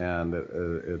 and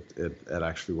it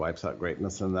actually wipes out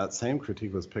greatness. And that same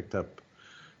critique was picked up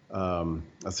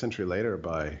a century later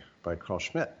by Carl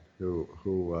Schmitt, who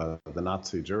the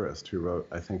Nazi jurist who wrote,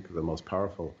 I think, the most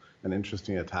powerful and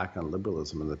interesting attack on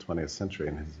liberalism in the 20th century.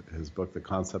 In his book, The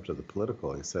Concept of the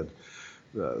Political, he said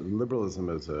liberalism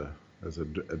is a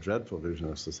dreadful vision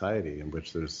of society in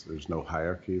which there's no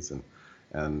hierarchies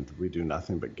and we do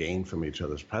nothing but gain from each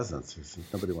other's presence. He said,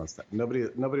 nobody wants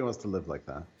to live like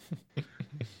that.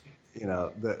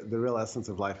 The real essence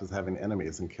of life is having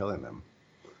enemies and killing them,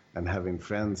 and having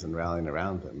friends and rallying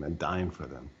around them and dying for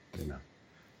them.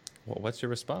 Well, what's your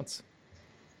response?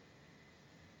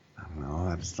 I don't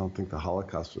know. I just don't think the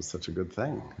Holocaust was such a good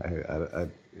thing.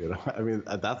 I mean,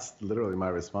 that's literally my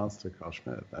response to Carl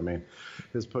Schmitt. I mean,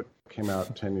 his book came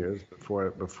out 10 years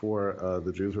before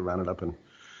the Jews were rounded up and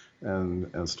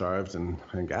starved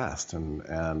and gassed, and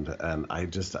I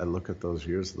look at those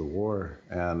years of the war,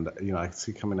 and I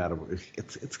see coming out of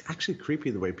it's actually creepy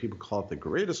the way people call it the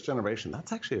greatest generation.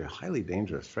 That's actually a highly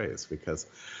dangerous phrase, because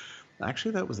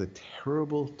actually that was a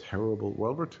terrible World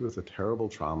War II was a terrible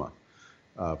trauma.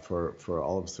 For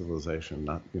all of civilization,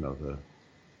 not the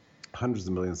hundreds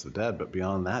of millions of dead, but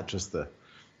beyond that, just the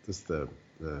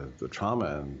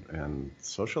trauma and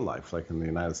social life. Like in the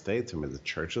United States, I mean, the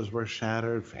churches were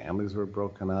shattered, families were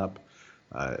broken up,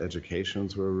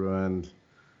 educations were ruined,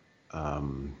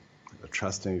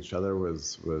 trust in each other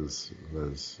was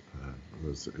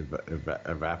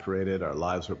evaporated. Our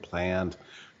lives were planned.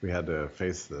 We had to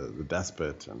face the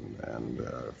despot, and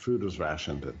food was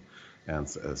rationed, and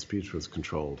speech was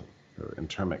controlled. There were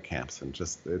internment camps, and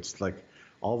it's like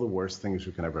all the worst things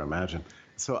you can ever imagine.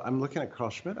 So I'm looking at Carl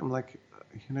Schmitt. I'm like,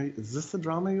 is this the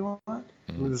drama you want?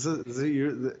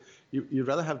 Mm-hmm. You'd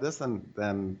rather have this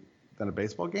than a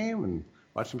baseball game and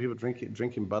watching people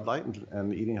drinking Bud Light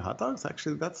and eating hot dogs?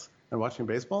 Actually, and watching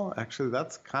baseball. Actually,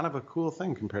 that's kind of a cool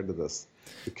thing compared to the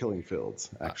killing fields.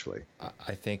 Actually,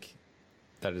 I think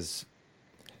that is.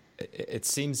 It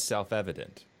seems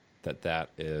self-evident that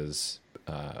is.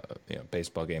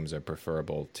 Baseball games are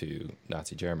preferable to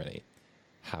Nazi Germany.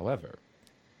 However,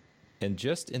 in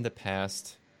the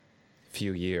past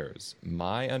few years,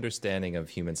 my understanding of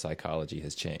human psychology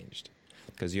has changed.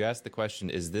 Because you asked the question,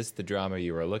 is this the drama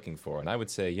you are looking for? And I would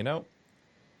say,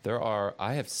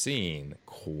 I have seen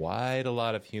quite a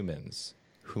lot of humans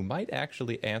who might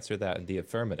actually answer that in the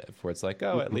affirmative, where it's like,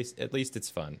 at least it's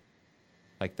fun.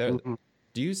 Like,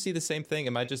 do you see the same thing?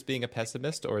 Am I just being a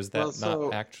pessimist, or is that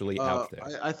not actually out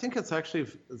there? I think it's actually,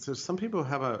 there's some people who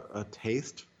have a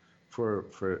taste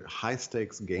for high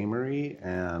stakes gamery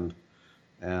and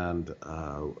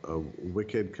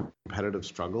wicked competitive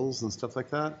struggles and stuff like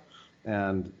that.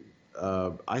 And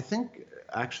I think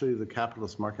actually the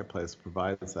capitalist marketplace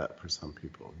provides that for some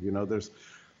people.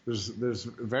 There's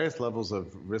various levels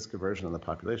of risk aversion in the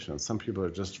population, and some people are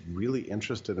just really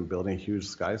interested in building huge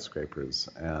skyscrapers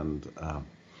and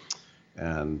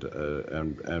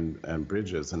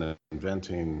bridges and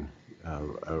inventing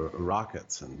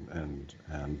rockets and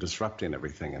disrupting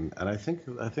everything. And I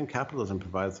think capitalism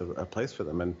provides a place for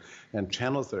them and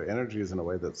channels their energies in a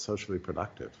way that's socially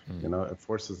productive. It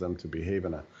forces them to behave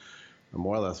in a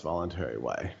more or less voluntary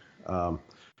way.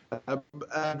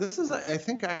 This is, I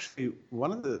think, actually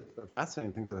one of the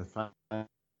fascinating things that I found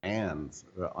in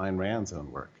Ayn Rand's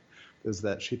own work is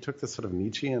that she took this sort of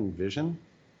Nietzschean vision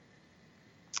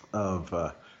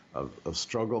of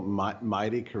struggle,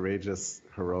 mighty, courageous,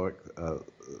 heroic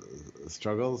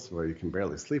struggles where you can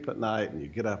barely sleep at night and you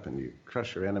get up and you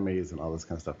crush your enemies and all this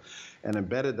kind of stuff, and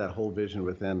embedded that whole vision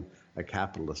within a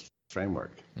capitalist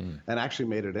framework and actually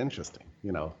made it interesting,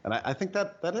 and I think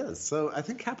that is. So I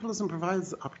think capitalism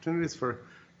provides opportunities for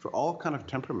all kind of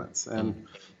temperaments. And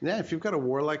if you've got a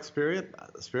warlike spirit,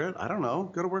 I don't know,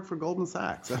 go to work for Goldman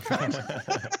Sachs.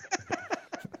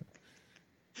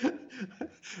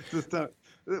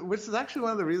 Which is actually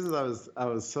one of the reasons I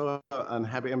was so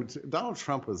unhappy. I mean, Donald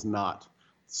Trump was not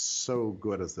so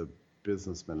good as a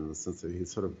businessman in the sense that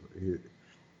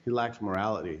he lacked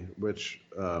morality, which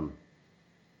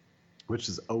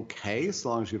is okay so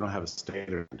long as you don't have a state.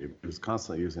 He was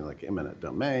constantly using like eminent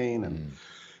domain and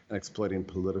exploiting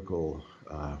political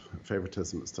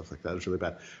favoritism and stuff like that. It's really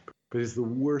bad. But he's the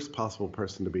worst possible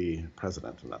person to be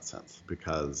president in that sense,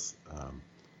 because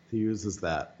he uses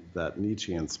that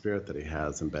Nietzschean spirit that he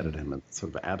has embedded him in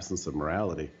sort of absence of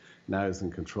morality. Now he's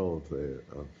in control of the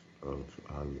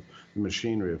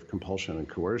machinery of compulsion and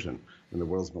coercion in the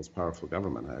world's most powerful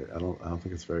government. I don't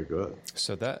think it's very good.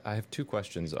 So I have two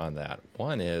questions on that.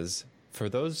 One is, for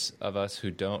those of us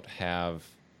who don't have,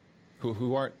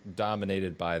 who aren't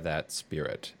dominated by that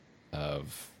spirit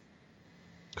of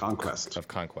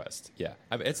conquest. Yeah,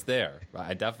 I mean, it's there.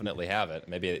 I definitely have it.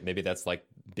 Maybe that's like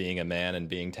being a man and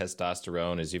being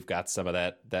testosterone, is you've got some of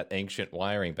that ancient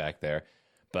wiring back there,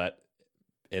 but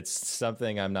it's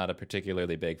something I'm not a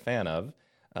particularly big fan of.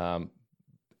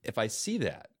 If I see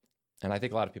that, and I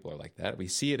think a lot of people are like that, we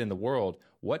see it in the world,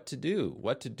 what to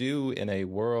do in a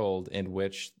world in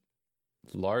which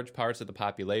large parts of the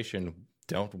population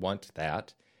don't want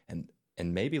that, and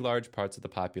maybe large parts of the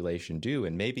population do,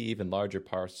 and maybe even larger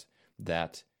parts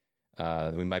that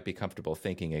we might be comfortable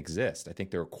thinking exist. I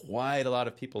think there are quite a lot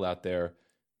of people out there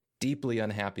deeply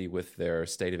unhappy with their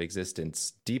state of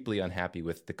existence, deeply unhappy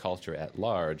with the culture at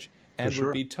large, and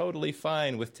would be totally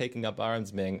fine with taking up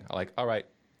arms, being like, all right,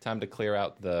 time to clear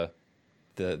out the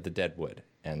dead wood.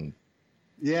 And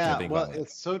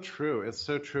it's so true. It's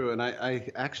so true. And I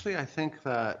think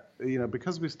that,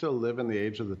 because we still live in the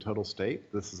age of the total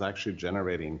state, this is actually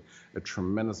generating a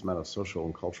tremendous amount of social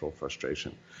and cultural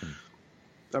frustration.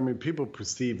 I mean, people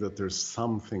perceive that there's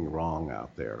something wrong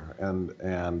out there,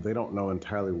 and they don't know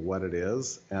entirely what it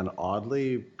is. And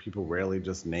oddly, people rarely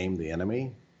just name the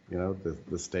enemy,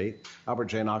 the state. Albert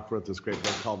Janock wrote this great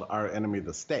book called Our Enemy,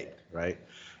 the State, right?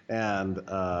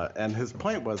 And his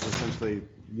point was essentially,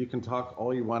 you can talk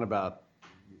all you want about,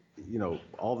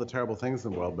 all the terrible things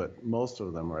in the world, but most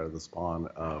of them are the spawn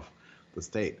of the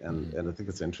state. And I think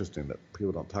it's interesting that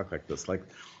people don't talk like this. Like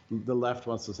the left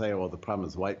wants to say, well, the problem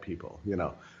is white people,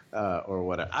 or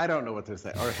whatever. I don't know what they're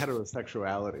saying, or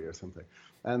heterosexuality or something.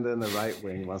 And then the right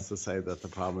wing wants to say that the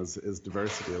problem is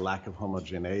diversity, a lack of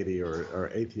homogeneity, or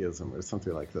atheism, or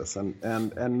something like this.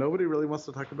 And nobody really wants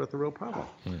to talk about the real problem.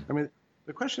 I mean,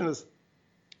 the question is,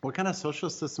 what kind of social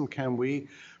system can we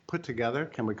put together,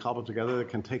 can we cobble together that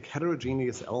can take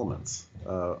heterogeneous elements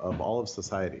of all of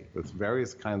society with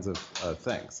various kinds of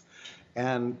things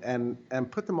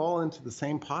and put them all into the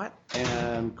same pot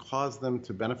and cause them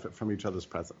to benefit from each other's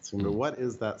presence? What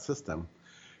is that system?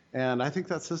 And I think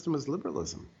that system is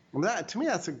liberalism. And to me,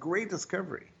 that's a great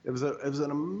discovery. It was an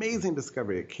amazing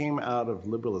discovery. It came out of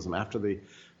liberalism after the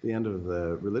end of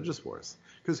the religious wars.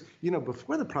 Because,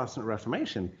 before the Protestant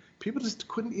Reformation, people just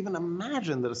couldn't even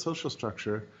imagine that a social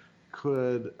structure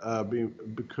could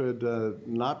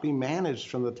not be managed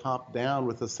from the top down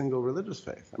with a single religious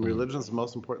faith. I mean, religion is the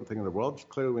most important thing in the world.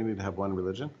 Clearly, we need to have one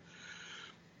religion.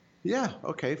 Yeah,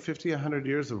 okay, 50, 100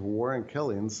 years of war and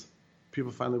killings,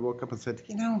 people finally woke up and said,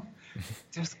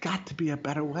 there's got to be a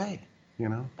better way,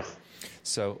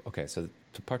 So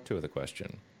to part two of the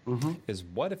question is,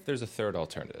 what if there's a third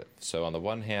alternative? So on the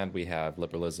one hand, we have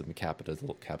liberalism,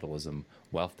 capitalism,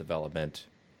 wealth development,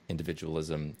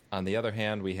 individualism. On the other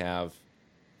hand, we have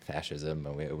fascism,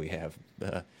 and we have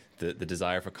the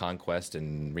desire for conquest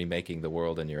and remaking the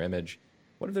world in your image.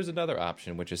 What if there's another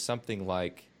option, which is something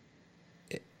like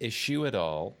eschew it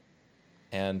all,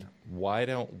 and why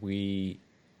don't we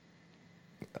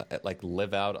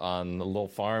live out on a little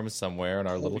farm somewhere in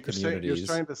our little communities? You're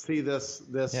starting to see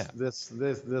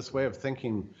this way of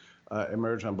thinking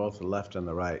emerge on both the left and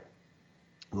the right.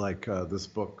 Like this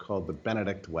book called The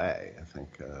Benedict Way, I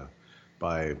think,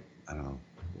 by, I don't know,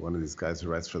 one of these guys who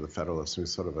writes for the Federalist,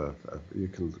 who's sort of you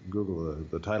can Google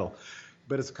the title,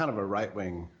 but it's kind of a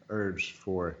right-wing urge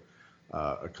for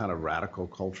a kind of radical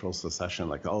cultural secession,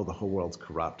 like, the whole world's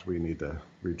corrupt, we need to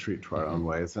retreat to our own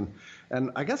ways.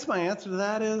 And I guess my answer to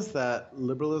that is that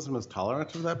liberalism is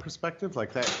tolerant of that perspective,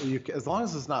 like that, as long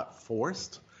as it's not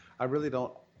forced, I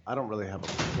don't really have a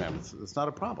program. It's not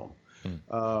a problem.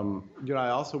 I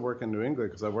also work in New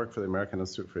England because I work for the American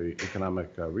Institute for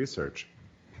Economic Research,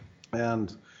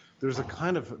 and there's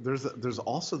there's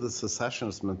also the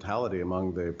secessionist mentality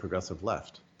among the progressive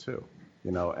left too,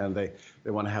 and they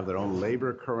want to have their own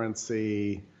labor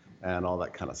currency and all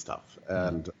that kind of stuff,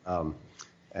 and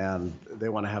they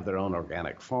want to have their own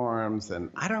organic farms, and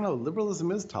I don't know,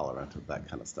 liberalism is tolerant of that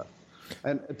kind of stuff,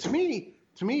 and to me,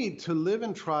 to live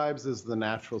in tribes is the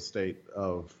natural state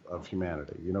of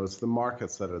humanity. It's the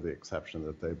markets that are the exception,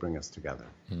 that they bring us together.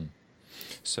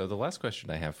 So the last question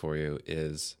I have for you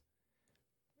is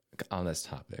on this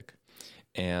topic.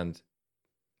 And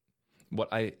when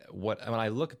I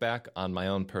look back on my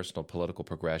own personal political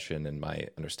progression and my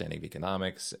understanding of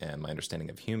economics and my understanding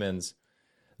of humans,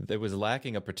 there was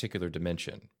lacking a particular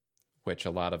dimension, which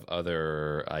a lot of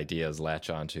other ideas latch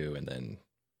onto, and then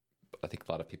I think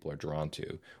a lot of people are drawn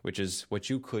to, which is what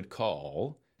you could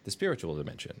call the spiritual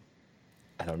dimension.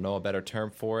 I don't know a better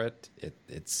term for it.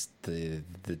 It's the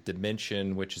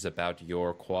dimension which is about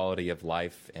your quality of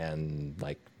life and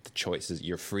like the choices,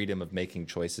 your freedom of making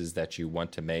choices that you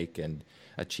want to make and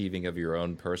achieving of your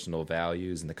own personal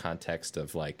values in the context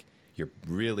of like your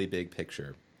really big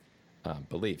picture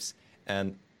beliefs.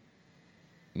 And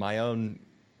my own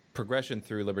progression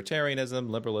through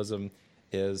liberalism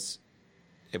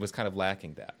it was kind of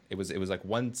lacking that. It was like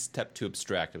one step too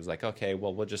abstract. It was like, okay,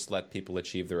 well, we'll just let people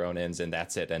achieve their own ends and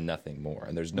that's it and nothing more.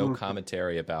 And there's no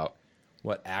commentary about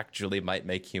what actually might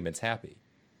make humans happy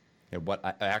and what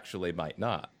actually might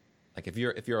not. Like if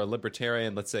you're a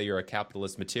libertarian, let's say you're a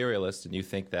capitalist materialist and you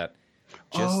think that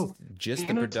just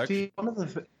the production. I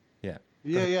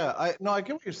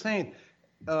get what you're saying.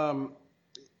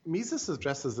 Mises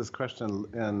addresses this question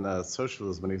in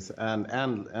Socialism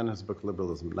and his book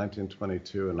Liberalism,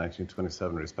 1922 and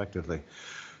 1927, respectively.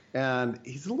 And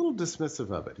he's a little dismissive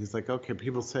of it. He's like, okay,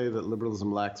 people say that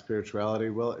liberalism lacks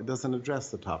spirituality. Well, it doesn't address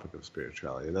the topic of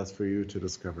spirituality. That's for you to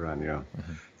discover on your own.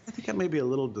 I think I may be a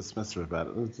little dismissive about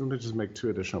it. Let me just make two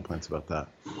additional points about that.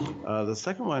 The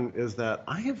second one is that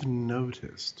I have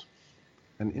noticed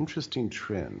an interesting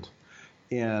trend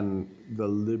in the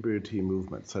liberty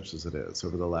movement, such as it is,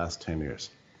 over the last 10 years.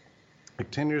 Like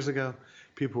 10 years ago,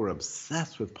 people were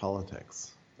obsessed with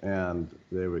politics. And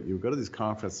you would go to these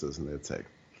conferences and they'd say,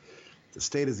 the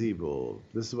state is evil,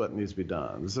 this is what needs to be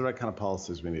done, this is the right kind of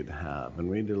policies we need to have, and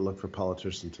we need to look for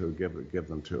politicians to give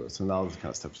them to us, and all this kind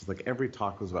of stuff. Just like every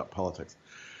talk was about politics.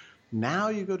 Now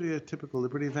you go to a typical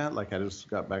liberty event, like I just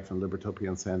got back from Libertopia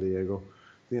in San Diego,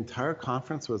 the entire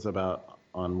conference was about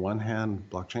on one hand,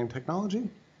 blockchain technology,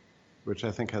 which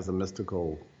I think has a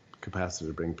mystical capacity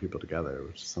to bring people together,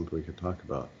 which is something we could talk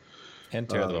about. And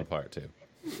tear them apart, too.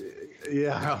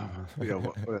 Yeah,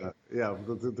 yeah.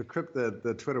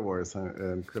 The Twitter wars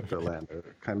in crypto land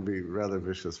can be rather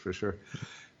vicious for sure.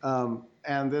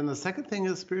 And then the second thing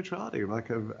is spirituality. Like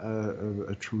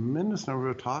a tremendous number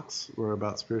of talks were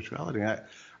about spirituality. I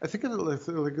think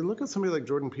look at somebody like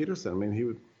Jordan Peterson. I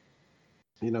mean,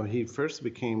 he first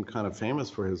became kind of famous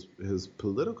for his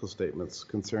political statements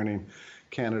concerning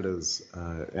Canada's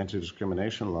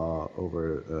anti-discrimination law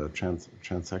over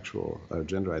transsexual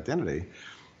gender identity.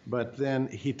 But then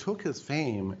he took his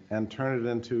fame and turned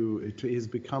it he's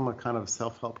become a kind of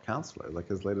self-help counselor. Like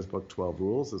his latest book, 12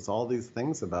 Rules, it's all these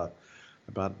things about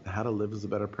how to live as a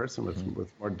better person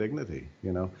with more dignity,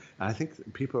 And I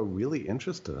think people are really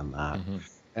interested in that.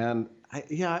 And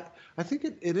I think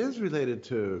it is related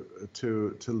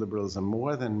to liberalism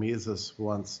more than Mises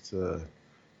wants to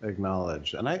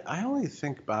acknowledge. And I only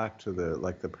think back to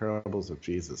the parables of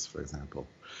Jesus, for example.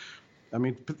 I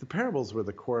mean, the parables were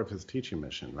the core of his teaching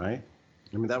mission, right?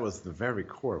 I mean, that was the very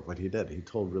core of what he did. He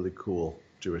told really cool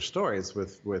Jewish stories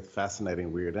with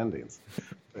fascinating, weird endings.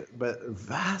 But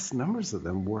vast numbers of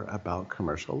them were about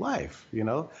commercial life,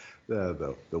 the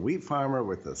wheat farmer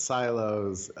with the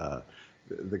silos,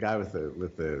 the guy with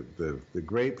the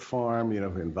grape farm,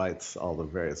 who invites all the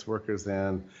various workers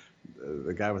in,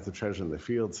 the guy with the treasure in the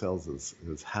field sells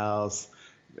his house.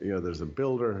 There's a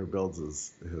builder who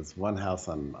builds his one house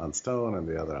on stone and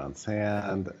the other on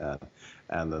sand,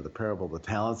 and the parable of the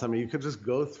talents. I mean, you could just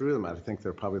go through them. I think there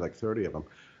are probably like 30 of them.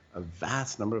 A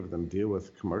vast number of them deal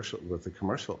with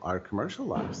our commercial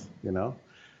lives,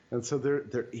 And so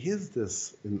there is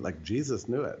this, like Jesus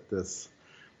knew it, this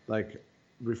like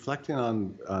reflecting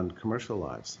on commercial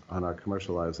lives, on our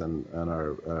commercial lives and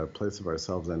our place of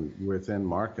ourselves and within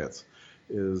markets.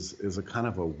 Is a kind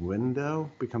of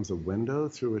becomes a window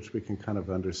through which we can kind of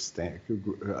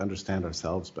understand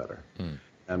ourselves better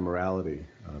and morality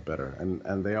better.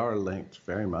 And they are linked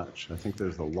very much. I think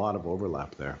there's a lot of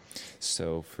overlap there.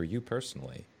 So for you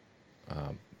personally,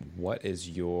 what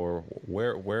is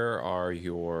where are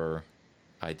your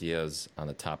ideas on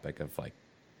the topic of like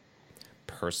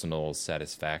personal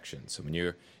satisfaction? So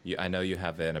when I know you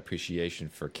have an appreciation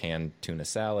for canned tuna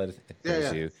salad. It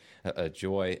brings you a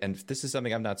joy, and this is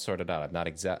something I'm not sorted out. I'm not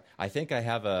exact. I think I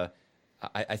have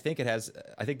I think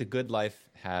the good life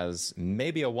has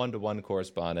maybe a 1-to-1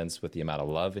 correspondence with the amount of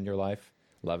love in your life.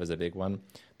 Love is a big one,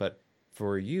 but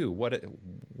for you, what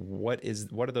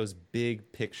are those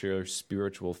big picture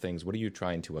spiritual things? What are you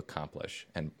trying to accomplish,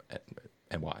 and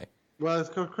why? Well,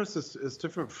 of course, it's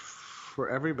different for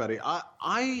everybody.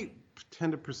 I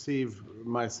tend to perceive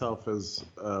myself as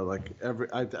I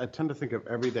tend to think of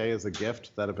every day as a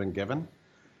gift that I've been given,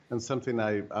 and something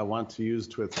I want to use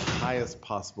to its highest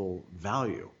possible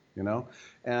value,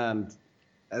 And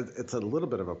it's a little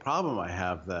bit of a problem I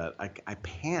have that I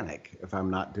panic if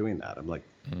I'm not doing that. I'm like,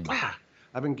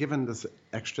 I've been given this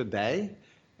extra day,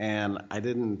 and I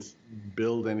didn't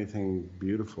build anything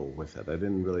beautiful with it. I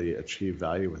didn't really achieve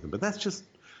value with it. But that's just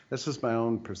my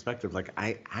own perspective. Like,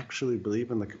 I actually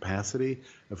believe in the capacity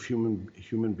of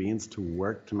human beings to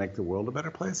work to make the world a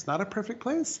better place. Not a perfect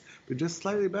place, but just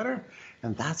slightly better.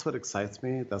 And that's what excites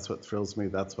me. That's what thrills me.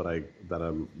 That's what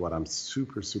I'm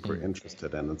super, super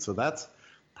interested in. And so that's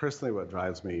personally what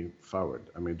drives me forward.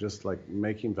 I mean, just like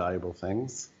making valuable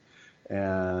things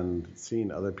and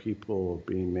seeing other people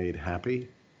being made happy,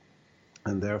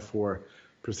 and therefore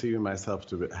perceiving myself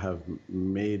to have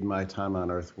made my time on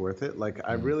earth worth it. Like,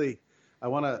 I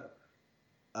want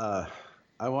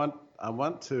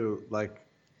to, like,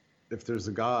 if there's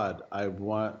a God, I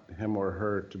want him or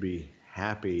her to be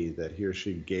happy that he or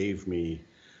she gave me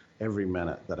every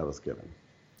minute that I was given.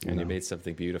 You made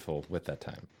something beautiful with that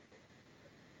time.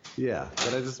 Yeah,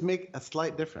 but I just make a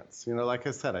slight difference. Like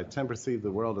I said, I tend to perceive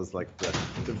the world as like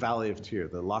the Valley of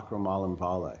Tears, the Lacrimal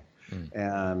Valley.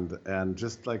 And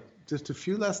just a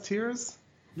few less tears,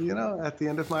 at the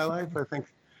end of my life. I think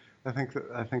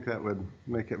that would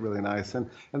make it really nice. And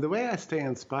the way I stay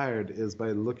inspired is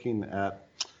by looking at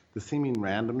the seeming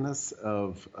randomness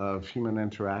of human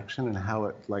interaction and how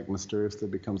it like mysteriously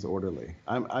becomes orderly.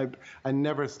 I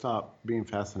never stop being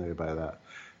fascinated by that.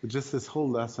 It's just this whole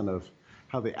lesson of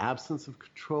how the absence of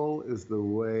control is the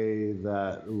way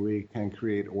that we can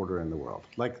create order in the world.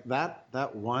 Like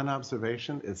that one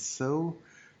observation is so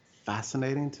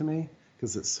fascinating to me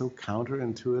because it's so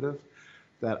counterintuitive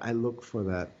that I look for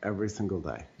that every single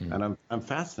day. And I'm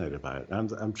fascinated by it.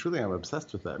 I'm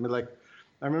obsessed with that. I mean, like,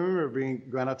 I remember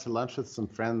going out to lunch with some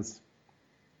friends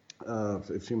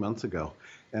a few months ago,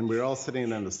 and we were all sitting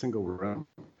in a single room.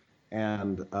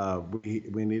 And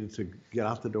we needed to get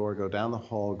out the door, go down the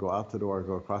hall, go out the door,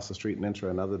 go across the street, and enter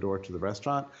another door to the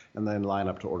restaurant, and then line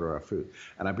up to order our food.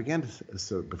 And I began to,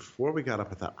 so before we got up,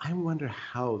 I thought, I wonder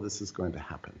how this is going to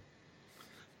happen.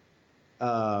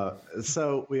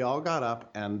 So we all got up,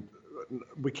 and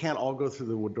we can't all go through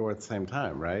the door at the same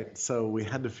time, right? So we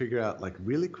had to figure out, like,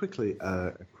 really quickly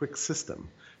a quick system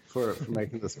for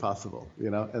making this possible,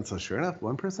 you know? And so sure enough,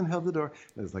 one person held the door,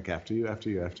 and it was like, after you, after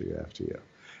you, after you, after you.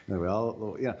 And we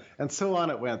all, and so on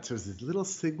it went. There's these little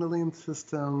signaling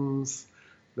systems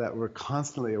that were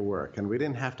constantly at work, and we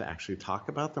didn't have to actually talk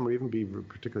about them or even be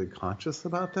particularly conscious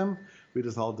about them. We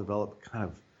just all developed kind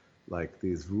of like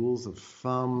these rules of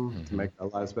thumb to make our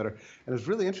lives better. And it's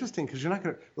really interesting because you're not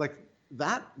going to, like,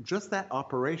 just that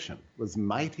operation was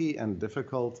mighty and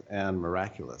difficult and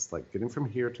miraculous, like getting from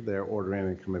here to there, ordering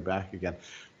and coming back again.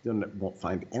 You won't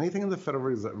find anything in the Federal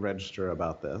Register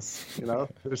about this. You know,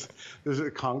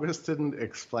 Congress didn't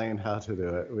explain how to do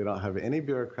it. We don't have any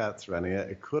bureaucrats running it.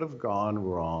 It could have gone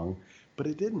wrong, but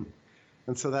it didn't.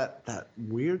 And so that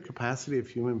weird capacity of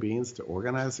human beings to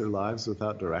organize their lives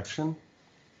without direction,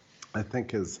 I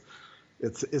think it's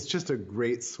just a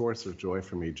great source of joy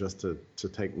for me just to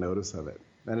take notice of it.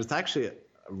 And it's actually a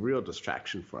real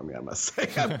distraction for me, I must say.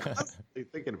 I'm constantly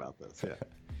thinking about this, yeah.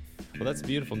 Well, that's a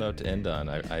beautiful note to end on.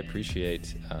 I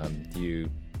appreciate you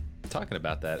talking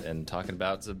about that and talking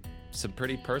about some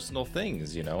pretty personal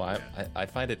things. You know, I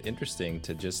find it interesting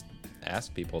to just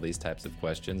ask people these types of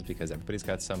questions because everybody's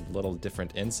got some little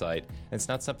different insight. And it's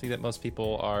not something that most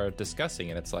people are discussing.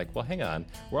 And it's like, well, hang on,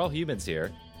 we're all humans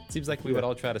here. It seems like we would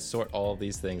all try to sort all of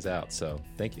these things out. So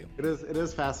thank you. It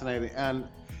is fascinating.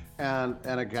 And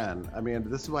again, I mean,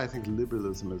 this is why I think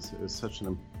liberalism is such an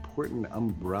important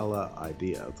umbrella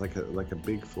idea. It's like a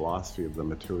big philosophy of the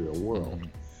material world,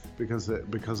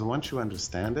 because once you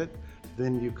understand it,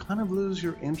 then you kind of lose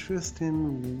your interest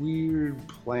in weird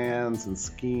plans and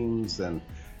schemes and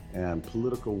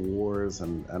political wars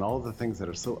and all the things that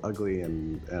are so ugly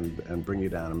and bring you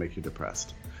down and make you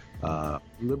depressed.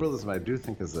 Liberalism, I do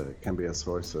think, can be a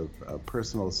source of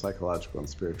personal, psychological, and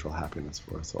spiritual happiness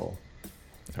for us all.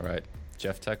 All right.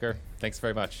 Jeff Tucker, thanks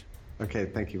very much. Okay,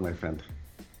 thank you, my friend.